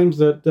claims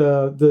that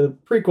the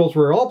prequels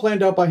were all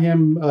planned out by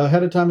him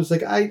ahead of time. It's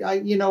like,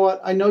 you know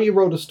what? I know you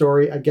wrote a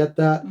story. I get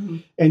that. Mm-hmm.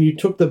 And you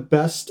took the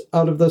best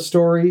out of the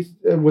story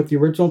with the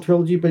original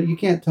trilogy, but you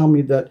can't tell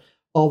me that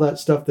all that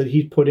stuff that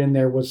he put in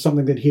there was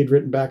something that he had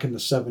written back in the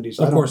 70s.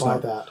 I don't buy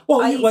that.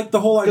 Well, like the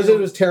whole idea... Because it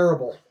was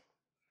terrible.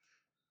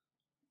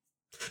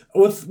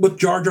 With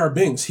Jar Jar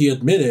Binks, he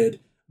admitted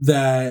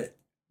that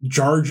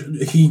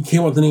he came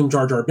up with the name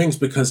Jar Jar Binks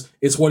because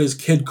it's what his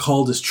kid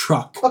called his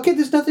truck. Okay,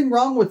 there's nothing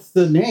wrong with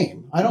the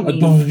name.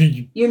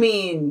 You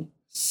mean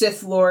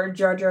Sith Lord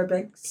Jar Jar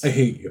Binks? I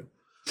hate you.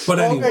 But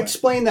anyway.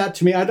 Explain that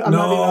to me. I'm not in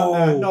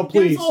on that. No,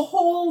 please. There's a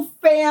whole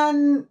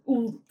fan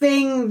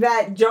thing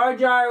that Jar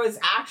Jar was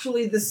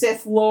actually the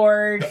Sith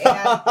Lord,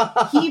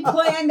 and he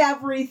planned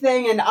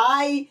everything, and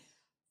I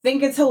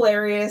think it's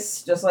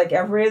hilarious, just like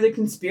every other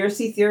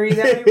conspiracy theory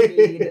that I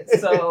read.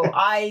 So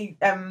I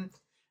am...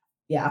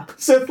 Yeah.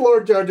 Sith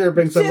Lord Jar Jar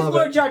Binks, I love it. Sith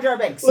Lord Jar Jar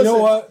Binks. Listen, you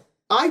know what?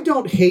 I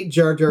don't hate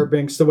Jar Jar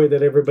Binks the way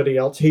that everybody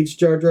else hates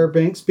Jar Jar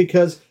Binks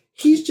because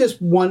he's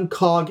just one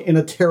cog in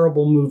a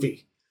terrible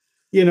movie.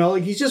 You know,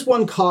 like he's just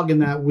one cog in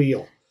that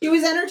wheel. It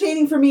was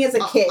entertaining for me as a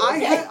kid.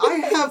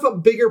 I have a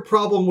bigger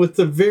problem with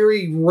the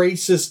very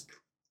racist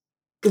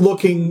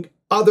looking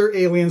other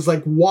aliens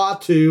like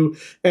Watu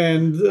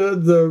and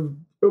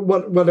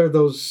what are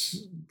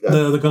those...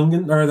 The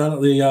Gungan, or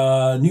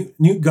the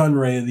Newt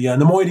Gunray, the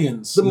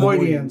Nemoidians. The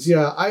Nemoidians,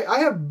 yeah. I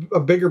have a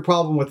bigger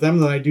problem with them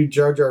than I do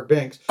Jar Jar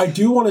Binks. I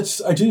do want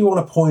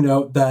to point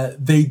out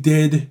that they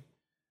did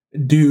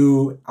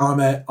do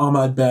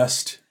Ahmed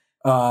Best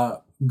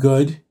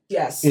good.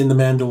 Yes. In The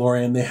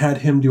Mandalorian. They had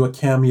him do a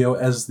cameo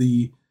as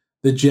the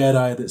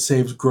Jedi that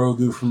saves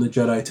Grogu from the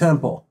Jedi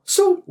Temple.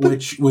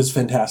 Which was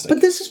fantastic. But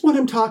this is what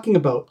I'm talking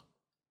about.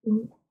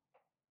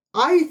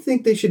 I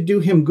think they should do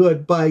him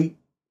good by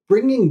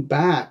bringing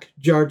back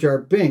Jar Jar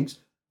Binks,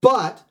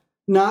 but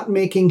not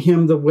making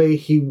him the way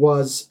he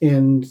was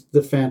in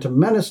the Phantom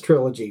Menace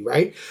trilogy,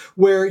 right?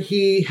 Where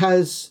he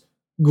has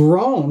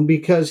grown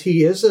because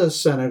he is a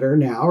senator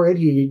now, right?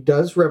 He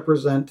does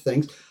represent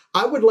things.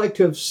 I would like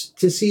to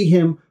see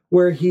him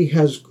where he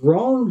has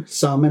grown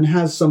some and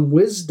has some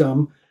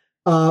wisdom,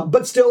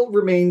 but still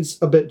remains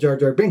a bit Jar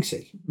Jar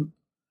Binksy.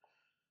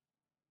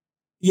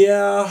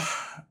 Yeah,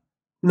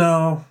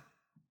 no.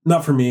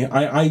 Not for me.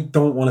 I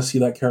don't want to see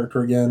that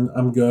character again.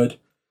 I'm good.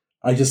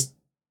 I just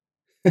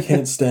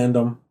can't stand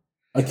him.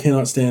 I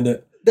cannot stand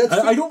it.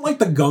 I don't like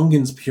the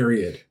Gungans,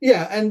 period.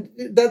 Yeah, and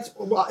that's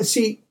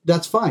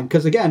fine.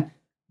 Because again,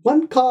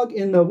 one cog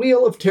in the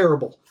wheel of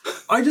terrible.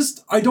 I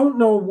don't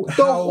know how...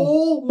 The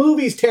whole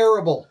movie's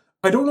terrible.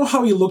 I don't know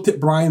how he looked at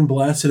Brian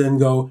Blessed and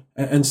go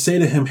and say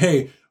to him,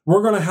 hey,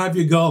 we're going to have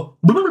you go...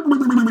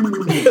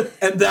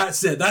 and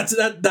that's it.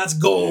 That's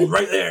gold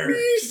right there.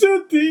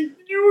 Something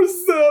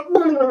use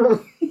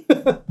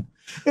that.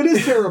 It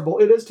is terrible.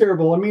 It is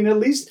terrible. I mean, at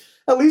least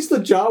the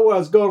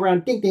Jawas go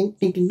around ding ding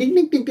ding ding ding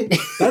ding ding ding.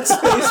 That's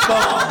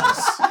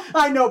Spaceballs.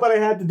 I know, but I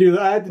had to do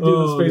that. I had to do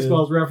the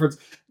Spaceballs reference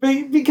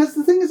because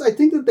the thing is, I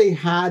think that they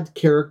had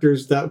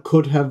characters that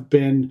could have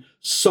been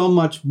so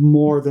much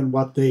more than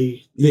what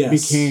they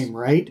became.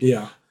 Right?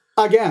 Yeah.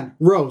 Again,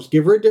 Rose,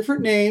 give her a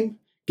different name,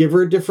 give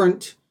her a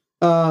different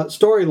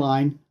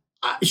storyline.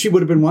 She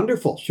would have been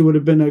wonderful. She would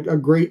have been a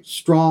great,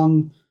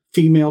 strong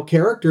female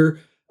character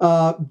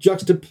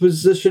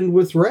juxtapositioned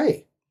with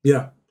Rey.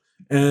 Yeah.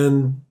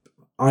 And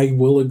I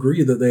will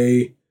agree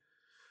that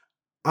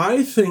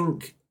I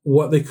think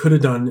what they could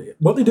have done,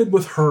 what they did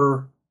with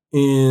her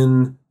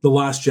in The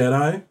Last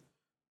Jedi,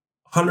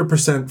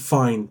 100%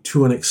 fine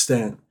to an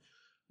extent.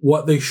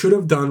 What they should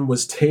have done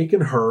was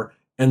taken her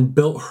and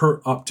built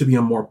her up to be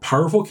a more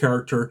powerful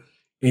character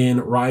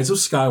in Rise of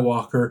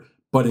Skywalker,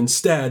 but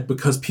instead,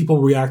 because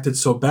people reacted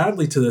so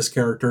badly to this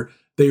character,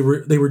 they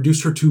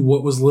reduced her to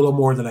what was little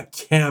more than a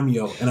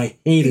cameo, and I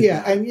hated that.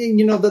 Yeah, and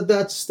you know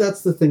that's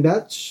the thing.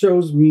 That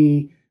shows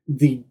me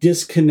the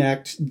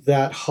disconnect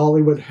that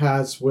Hollywood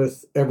has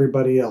with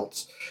everybody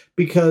else.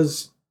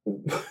 Because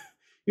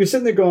you're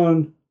sitting there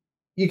going,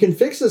 you can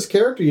fix this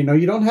character, you know,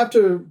 you don't have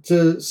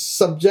to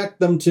subject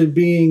them to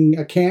being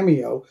a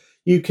cameo.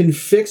 You can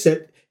fix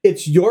it.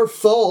 It's your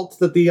fault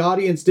that the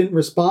audience didn't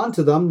respond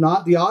to them,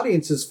 not the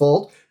audience's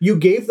fault. You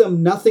gave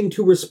them nothing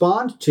to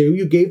respond to.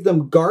 You gave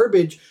them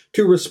garbage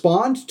to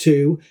respond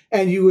to,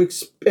 and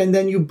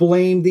then you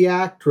blame the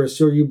actress,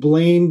 or you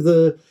blame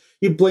the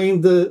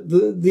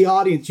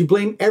audience. You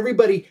blame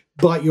everybody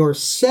but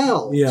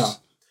yourselves. Yeah.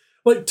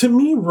 Like, to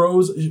me,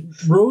 Rose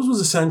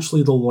was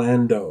essentially the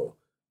Lando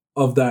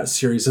of that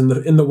series in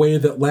the way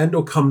that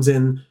Lando comes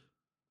in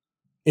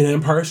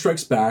Empire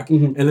Strikes Back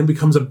and then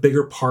becomes a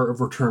bigger part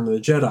of Return of the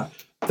Jedi.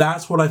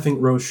 That's what I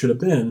think Rose should have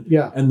been.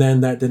 Yeah. And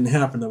then that didn't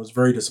happen. That was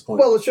very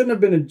disappointing. Well, it shouldn't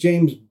have been a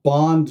James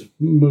Bond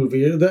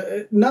movie.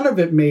 None of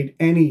it made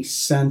any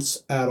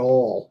sense at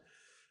all.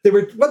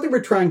 What they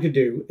were trying to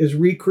do is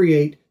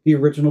recreate the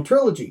original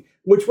trilogy,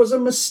 which was a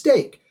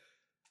mistake.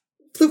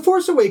 The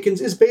Force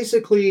Awakens is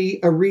basically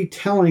a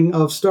retelling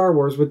of Star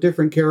Wars with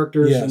different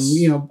characters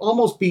and,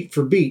 almost beat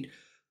for beat.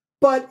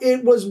 But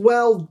it was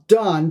well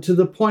done to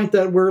the point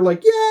that we're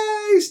like,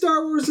 yay,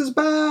 Star Wars is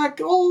back.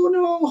 Oh,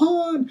 no,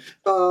 Han.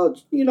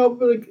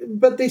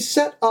 But they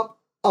set up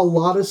a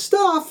lot of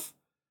stuff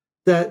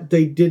that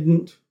they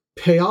didn't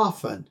pay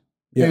off on.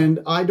 Yeah. And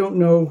I don't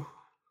know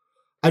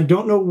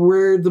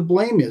where the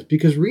blame is,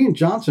 because Rian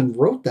Johnson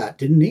wrote that,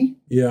 didn't he?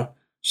 Yeah.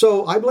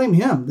 So I blame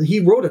him.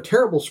 He wrote a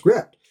terrible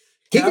script.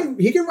 He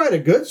can write a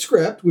good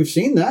script. We've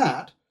seen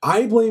that.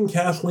 I blame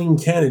Kathleen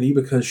Kennedy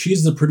because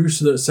she's the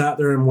producer that sat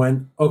there and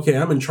went, okay,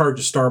 I'm in charge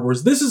of Star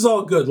Wars. This is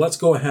all good. Let's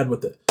go ahead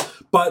with it.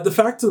 But the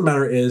fact of the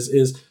matter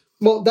is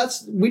well,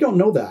 we don't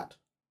know that.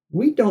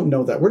 We don't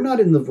know that. We're not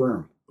in the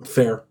room.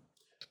 Fair.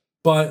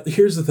 But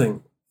here's the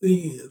thing.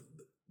 The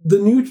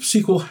new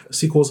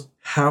sequels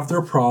have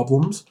their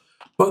problems,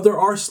 but there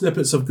are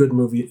snippets of good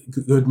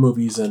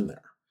movies in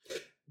there.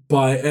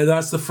 And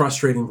that's the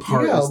frustrating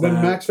part. Yeah, when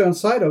Max von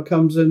Sydow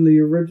comes in the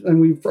original, and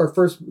we are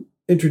first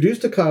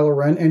introduced to Kylo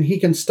Ren, and he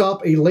can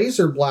stop a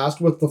laser blast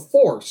with the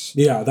Force.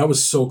 Yeah, that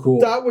was so cool.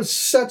 That was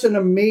such an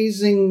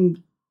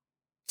amazing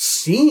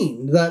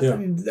scene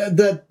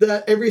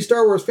that every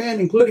Star Wars fan,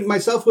 including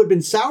myself who had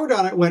been soured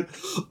on it, went,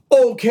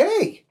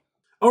 okay.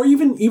 Or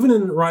even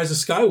in Rise of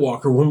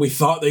Skywalker, when we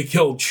thought they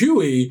killed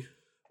Chewie,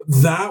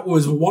 that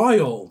was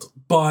wild.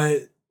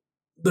 But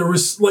there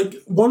was,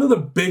 one of the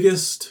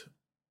biggest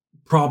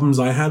problems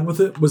I had with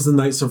it was the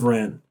Knights of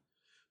Ren.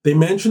 They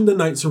mentioned the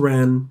Knights of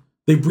Ren.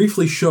 They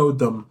briefly showed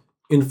them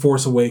in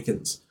Force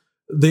Awakens.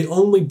 They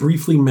only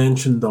briefly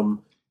mentioned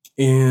them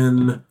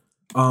in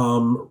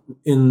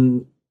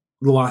The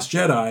Last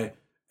Jedi.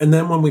 And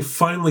then when we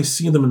finally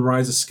see them in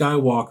Rise of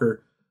Skywalker,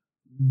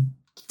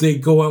 they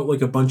go out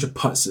like a bunch of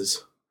putzes.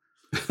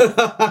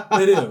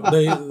 They do.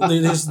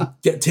 They just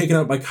get taken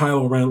out by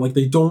Kylo Ren.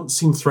 They don't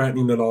seem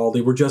threatening at all.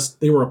 They were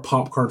a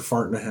popcorn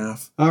fart and a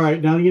half. All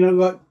right, now you know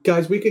what,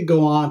 guys? We could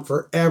go on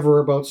forever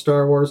about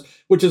Star Wars,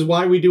 which is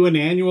why we do an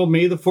annual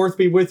May the 4th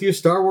be with you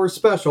Star Wars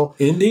special.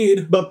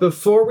 Indeed. But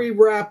before we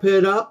wrap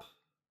it up,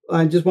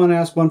 I just want to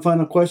ask one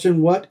final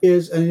question. And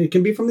it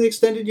can be from the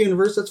extended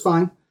universe, that's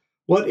fine.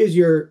 What is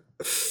your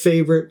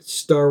favorite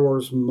Star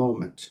Wars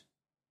moment?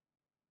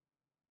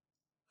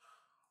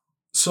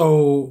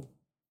 So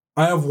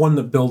I have one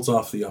that builds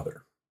off the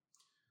other.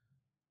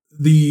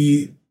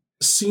 The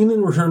scene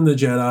in Return of the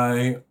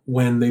Jedi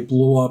when they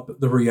blew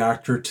up the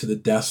reactor to the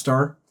Death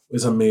Star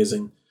is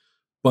amazing.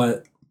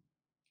 But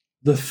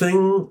the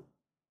thing,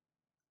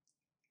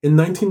 in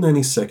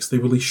 1996, they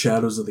released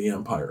Shadows of the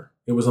Empire.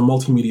 It was a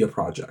multimedia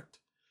project.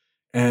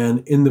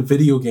 And in the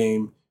video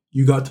game,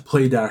 you got to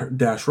play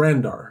Dash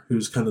Rendar,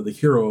 who's kind of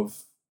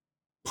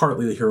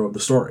partly the hero of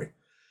the story.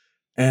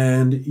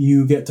 And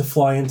you get to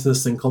fly into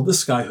this thing called the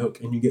Skyhook,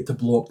 and you get to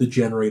blow up the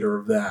generator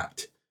of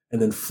that and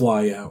then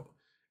fly out.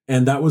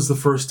 And that was the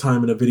first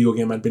time in a video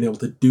game I'd been able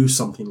to do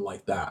something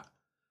like that.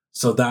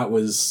 So that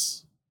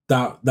is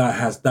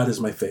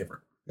my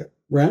favorite.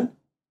 Ren?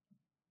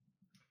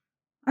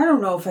 I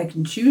don't know if I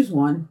can choose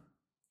one.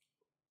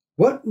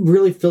 What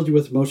really filled you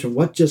with emotion?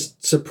 What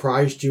just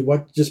surprised you?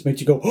 What just made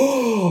you go,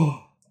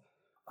 oh?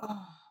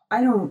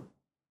 I don't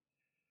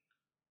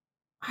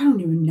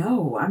even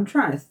know. I'm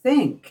trying to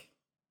think.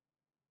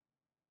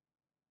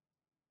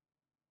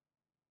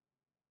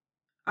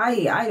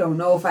 I don't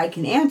know if I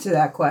can answer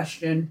that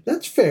question.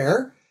 That's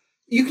fair.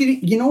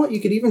 You know what?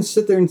 You could even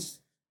sit there and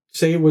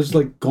say it was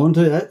like going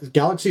to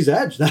Galaxy's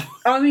Edge.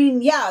 I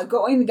mean, yeah,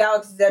 going to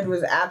Galaxy's Edge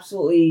was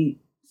absolutely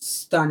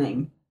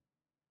stunning.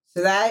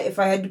 So that, if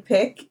I had to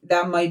pick,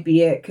 that might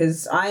be it,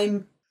 because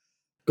I'm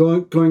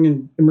going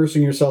and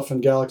immersing yourself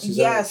in Galaxy's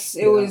Edge. Yes,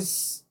 it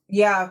was.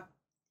 Yeah.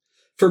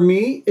 For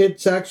me,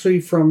 it's actually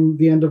from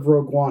the end of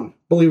Rogue One.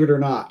 Believe it or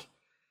not.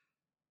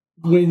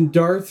 When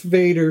Darth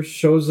Vader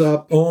shows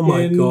up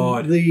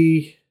God.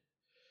 the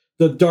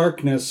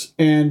darkness,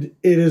 and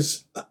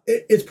it's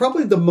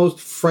probably the most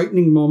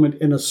frightening moment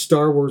in a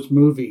Star Wars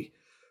movie,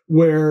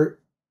 where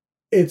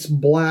it's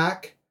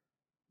black,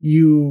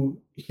 you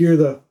hear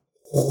the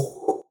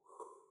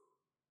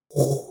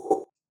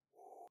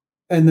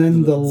and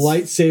then the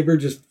lightsaber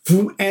just,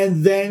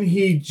 and then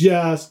he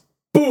just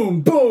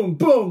boom, boom,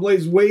 boom,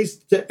 lays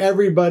waste to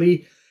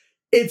everybody.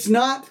 It's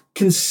not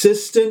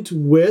consistent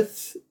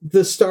with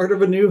the start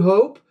of A New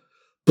Hope,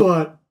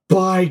 but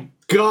by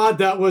God,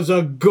 that was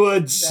a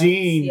good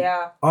scene.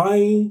 Yeah.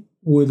 I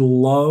would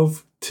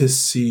love to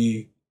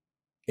see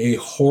a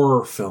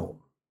horror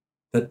film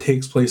that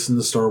takes place in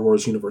the Star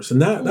Wars universe.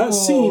 And that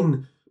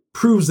scene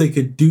proves they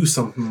could do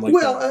something like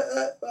well,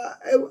 that.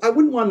 I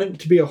wouldn't want it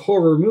to be a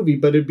horror movie,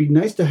 but it'd be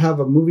nice to have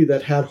a movie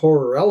that had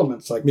horror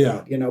elements like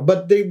that, you know.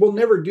 But they will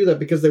never do that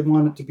because they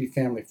want it to be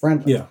family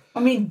friendly. Yeah. I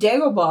mean,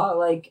 Dagobah,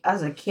 like,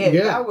 as a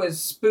kid, that was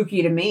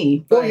spooky to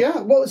me. Well,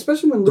 yeah. Well,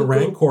 especially when Luke... The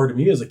Rancor to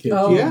me as a kid.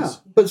 Oh. Yeah.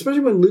 But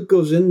especially when Luke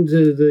goes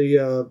into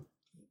the...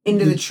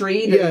 into the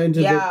tree?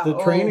 The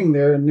training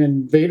there, and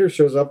then Vader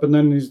shows up, and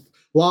then he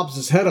lobs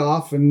his head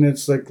off, and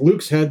it's like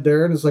Luke's head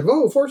there, and it's like,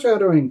 oh,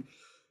 foreshadowing.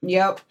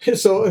 Yep.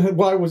 So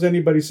why was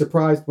anybody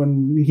surprised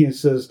when he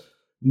says,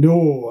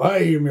 "No, I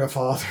am your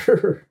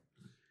father"?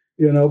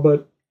 You know,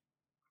 but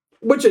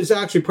which is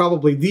actually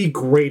probably the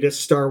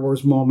greatest Star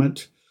Wars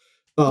moment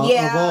of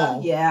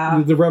all.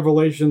 Yeah. The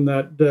revelation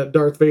that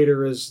Darth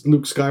Vader is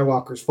Luke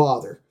Skywalker's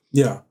father.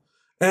 Yeah.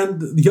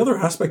 And the other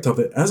aspect of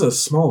it, as a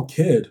small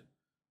kid,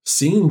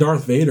 seeing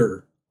Darth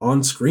Vader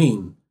on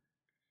screen,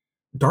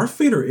 Darth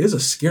Vader is a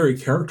scary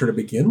character to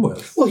begin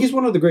with. Well, he's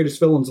one of the greatest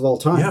villains of all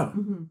time. Yeah.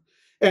 Mm-hmm.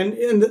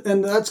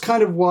 And that's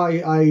kind of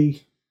why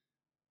I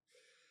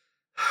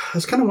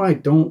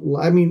don't...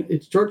 I mean,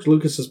 it's George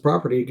Lucas's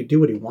property. He could do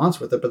what he wants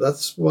with it, but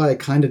that's why I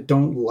kind of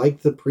don't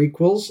like the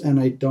prequels, and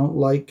I don't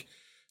like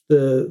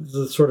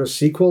the sort of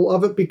sequel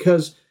of it,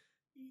 because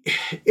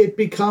it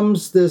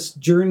becomes this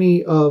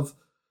journey of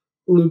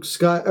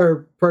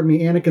Anakin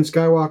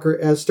Skywalker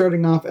as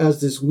starting off as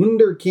this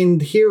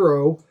wunderkind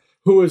hero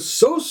who is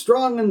so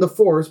strong in the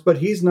Force, but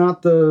he's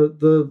not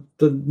the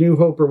New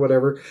Hope or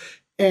whatever.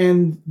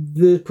 And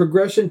the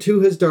progression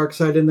to his dark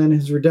side and then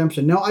his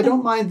redemption. Now, I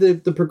don't mind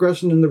the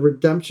progression and the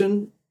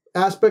redemption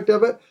aspect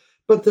of it,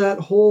 but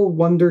that whole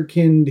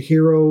wunderkind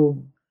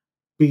hero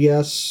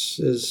BS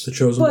is... The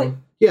Chosen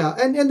One? Yeah,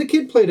 and the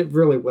kid played it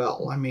really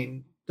well. I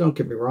mean, don't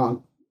get me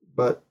wrong,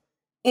 but...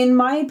 In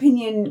my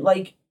opinion,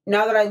 like,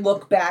 now that I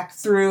look back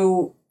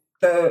through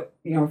the,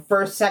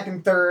 first,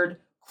 second, third,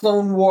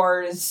 Clone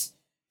Wars,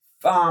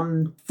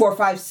 4,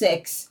 5,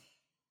 6,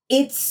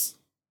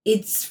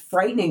 it's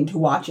frightening to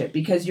watch it,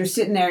 because you're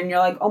sitting there and you're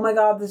like, oh my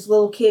god, this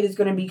little kid is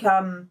going to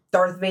become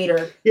Darth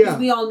Vader. Because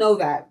we all know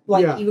that,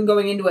 even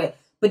going into it.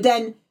 But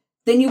then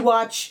you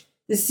watch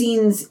the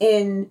scenes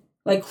in,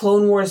 like,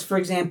 Clone Wars, for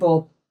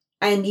example,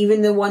 and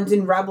even the ones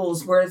in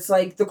Rebels, where it's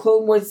like, the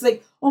Clone Wars, it's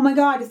like, oh my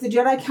god, if the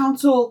Jedi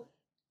Council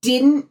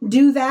didn't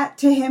do that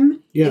to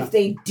him, if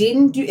they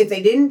didn't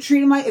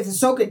treat him like, if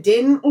Ahsoka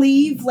didn't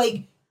leave,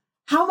 like,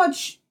 how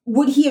much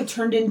would he have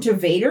turned into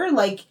Vader?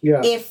 Like,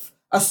 if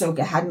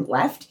Ahsoka hadn't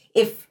left,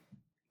 if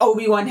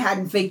Obi-Wan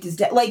hadn't faked his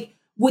death, like,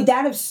 would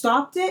that have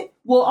stopped it?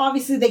 Well,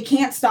 obviously they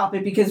can't stop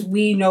it, because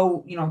we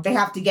know, they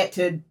have to get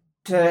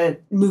to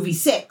movie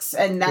 6,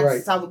 and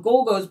that's how the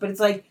goal goes. But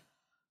it's like,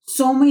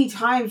 so many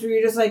times where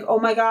you're just like, oh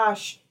my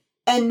gosh.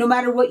 And no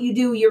matter what you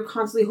do, you're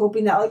constantly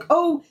hoping that, like,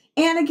 oh,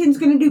 Anakin's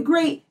going to do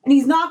great, and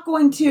he's not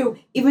going to,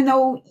 even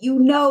though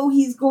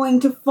he's going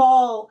to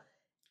fall,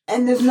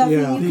 and there's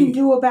nothing you can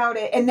do about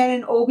it. And then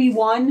in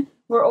Obi-Wan,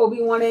 where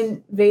Obi-Wan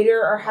and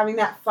Vader are having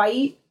that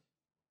fight,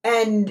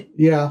 and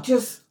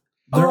just...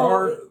 There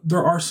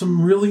are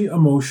some really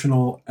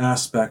emotional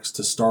aspects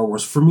to Star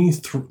Wars. For me,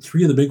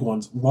 three of the big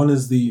ones. One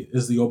is the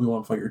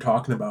Obi-Wan fight you're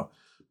talking about,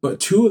 but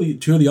two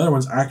of the other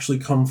ones actually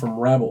come from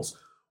Rebels.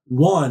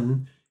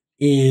 One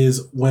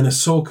is when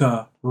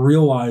Ahsoka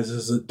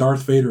realizes that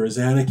Darth Vader is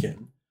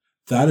Anakin.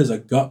 That is a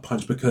gut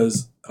punch,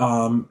 because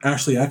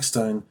Ashley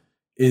Eckstein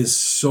is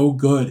so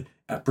good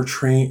at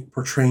portraying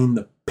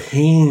the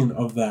pain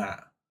of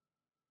that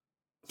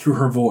through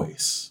her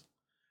voice.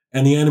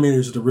 And the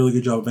animators did a really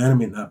good job of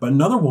animating that. But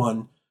another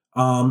one,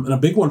 and a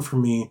big one for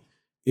me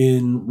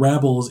in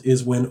Rebels,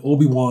 is when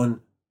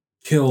Obi-Wan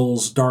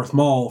kills Darth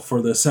Maul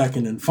for the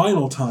second and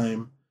final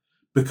time,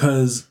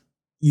 because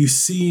you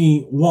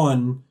see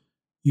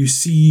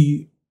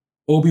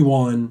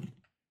Obi-Wan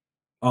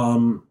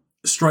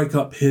strike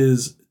up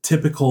his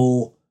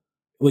typical,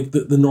 like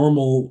the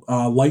normal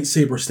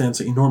lightsaber stance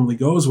that he normally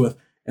goes with,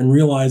 and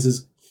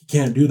realizes he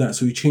can't do that,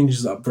 so he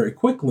changes up very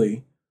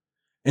quickly.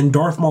 And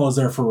Darth Maul is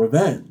there for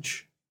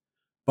revenge,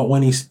 but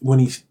when he's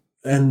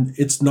and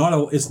it's not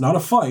a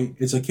fight.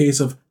 It's a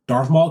case of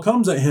Darth Maul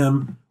comes at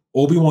him,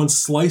 Obi-Wan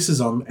slices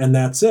him, and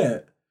that's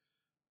it.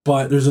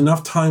 But there's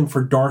enough time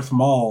for Darth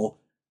Maul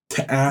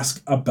to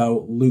ask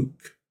about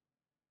Luke,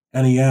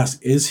 and he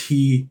asks, "Is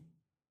he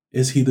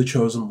the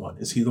chosen one?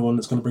 Is he the one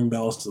that's going to bring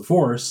balance to the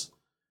Force?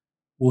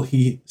 Will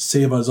he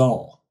save us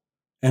all?"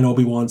 And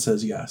Obi-Wan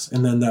says yes,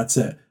 and then that's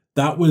it.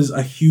 That was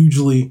a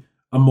hugely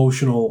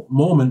emotional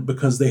moment,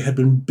 because they had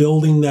been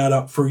building that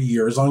up for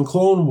years on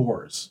Clone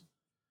Wars.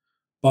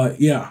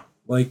 But yeah,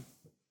 like,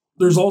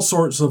 there's all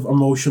sorts of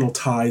emotional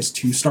ties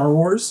to Star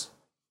Wars.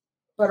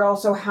 But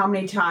also, how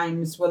many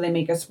times will they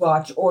make us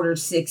watch Order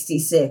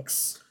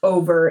 66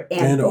 over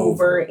and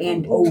over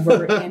and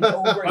over and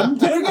over? I'm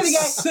getting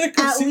sick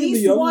of seeing the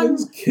young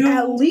ones killed.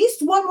 At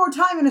least one more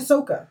time in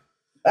Ahsoka.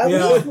 At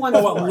least one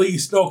more. At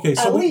least. Okay,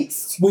 so at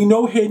least. We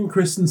know Hayden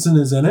Christensen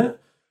is in it.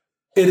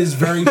 It is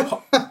very...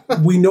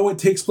 we know it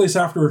takes place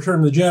after Return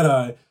of the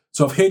Jedi,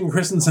 so if Hayden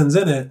Christensen's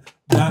in it,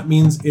 that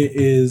means it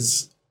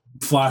is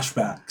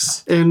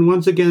flashbacks. And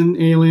once again,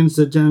 aliens,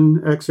 the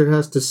Gen Xer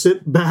has to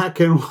sit back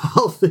and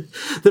while the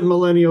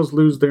millennials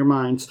lose their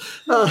minds.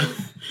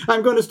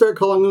 I'm going to start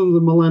calling them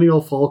the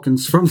Millennial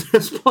Falcons from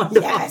this point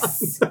on.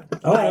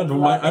 I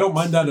don't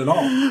mind that at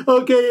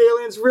all. Okay,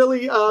 aliens,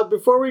 really,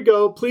 before we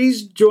go,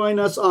 please join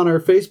us on our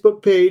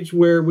Facebook page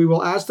where we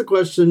will ask the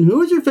question,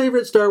 who is your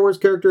favorite Star Wars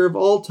character of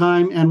all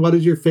time and what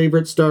is your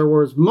favorite Star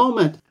Wars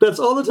moment? That's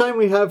all the time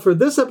we have for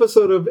this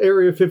episode of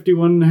Area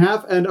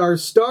 51.5 and our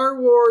Star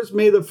Wars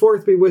May the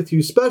 4th be with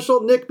you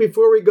special. Nick,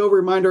 before we go,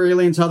 remind our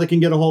aliens how they can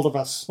get a hold of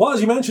us. Well,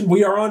 as you mentioned,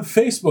 we are on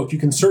Facebook. You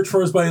can search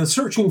for us by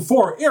searching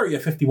for Area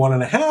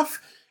 51.5.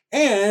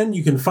 And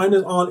you can find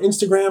us on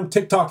Instagram,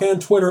 TikTok,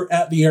 and Twitter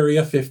at the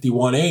Area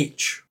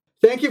 51H.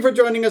 Thank you for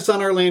joining us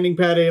on our landing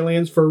pad,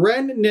 aliens. For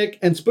Ren, Nick,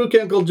 and Spook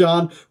Uncle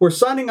John, we're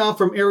signing off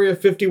from Area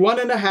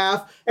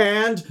 51.5,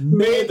 and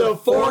may the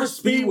Force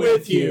be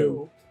with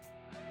you.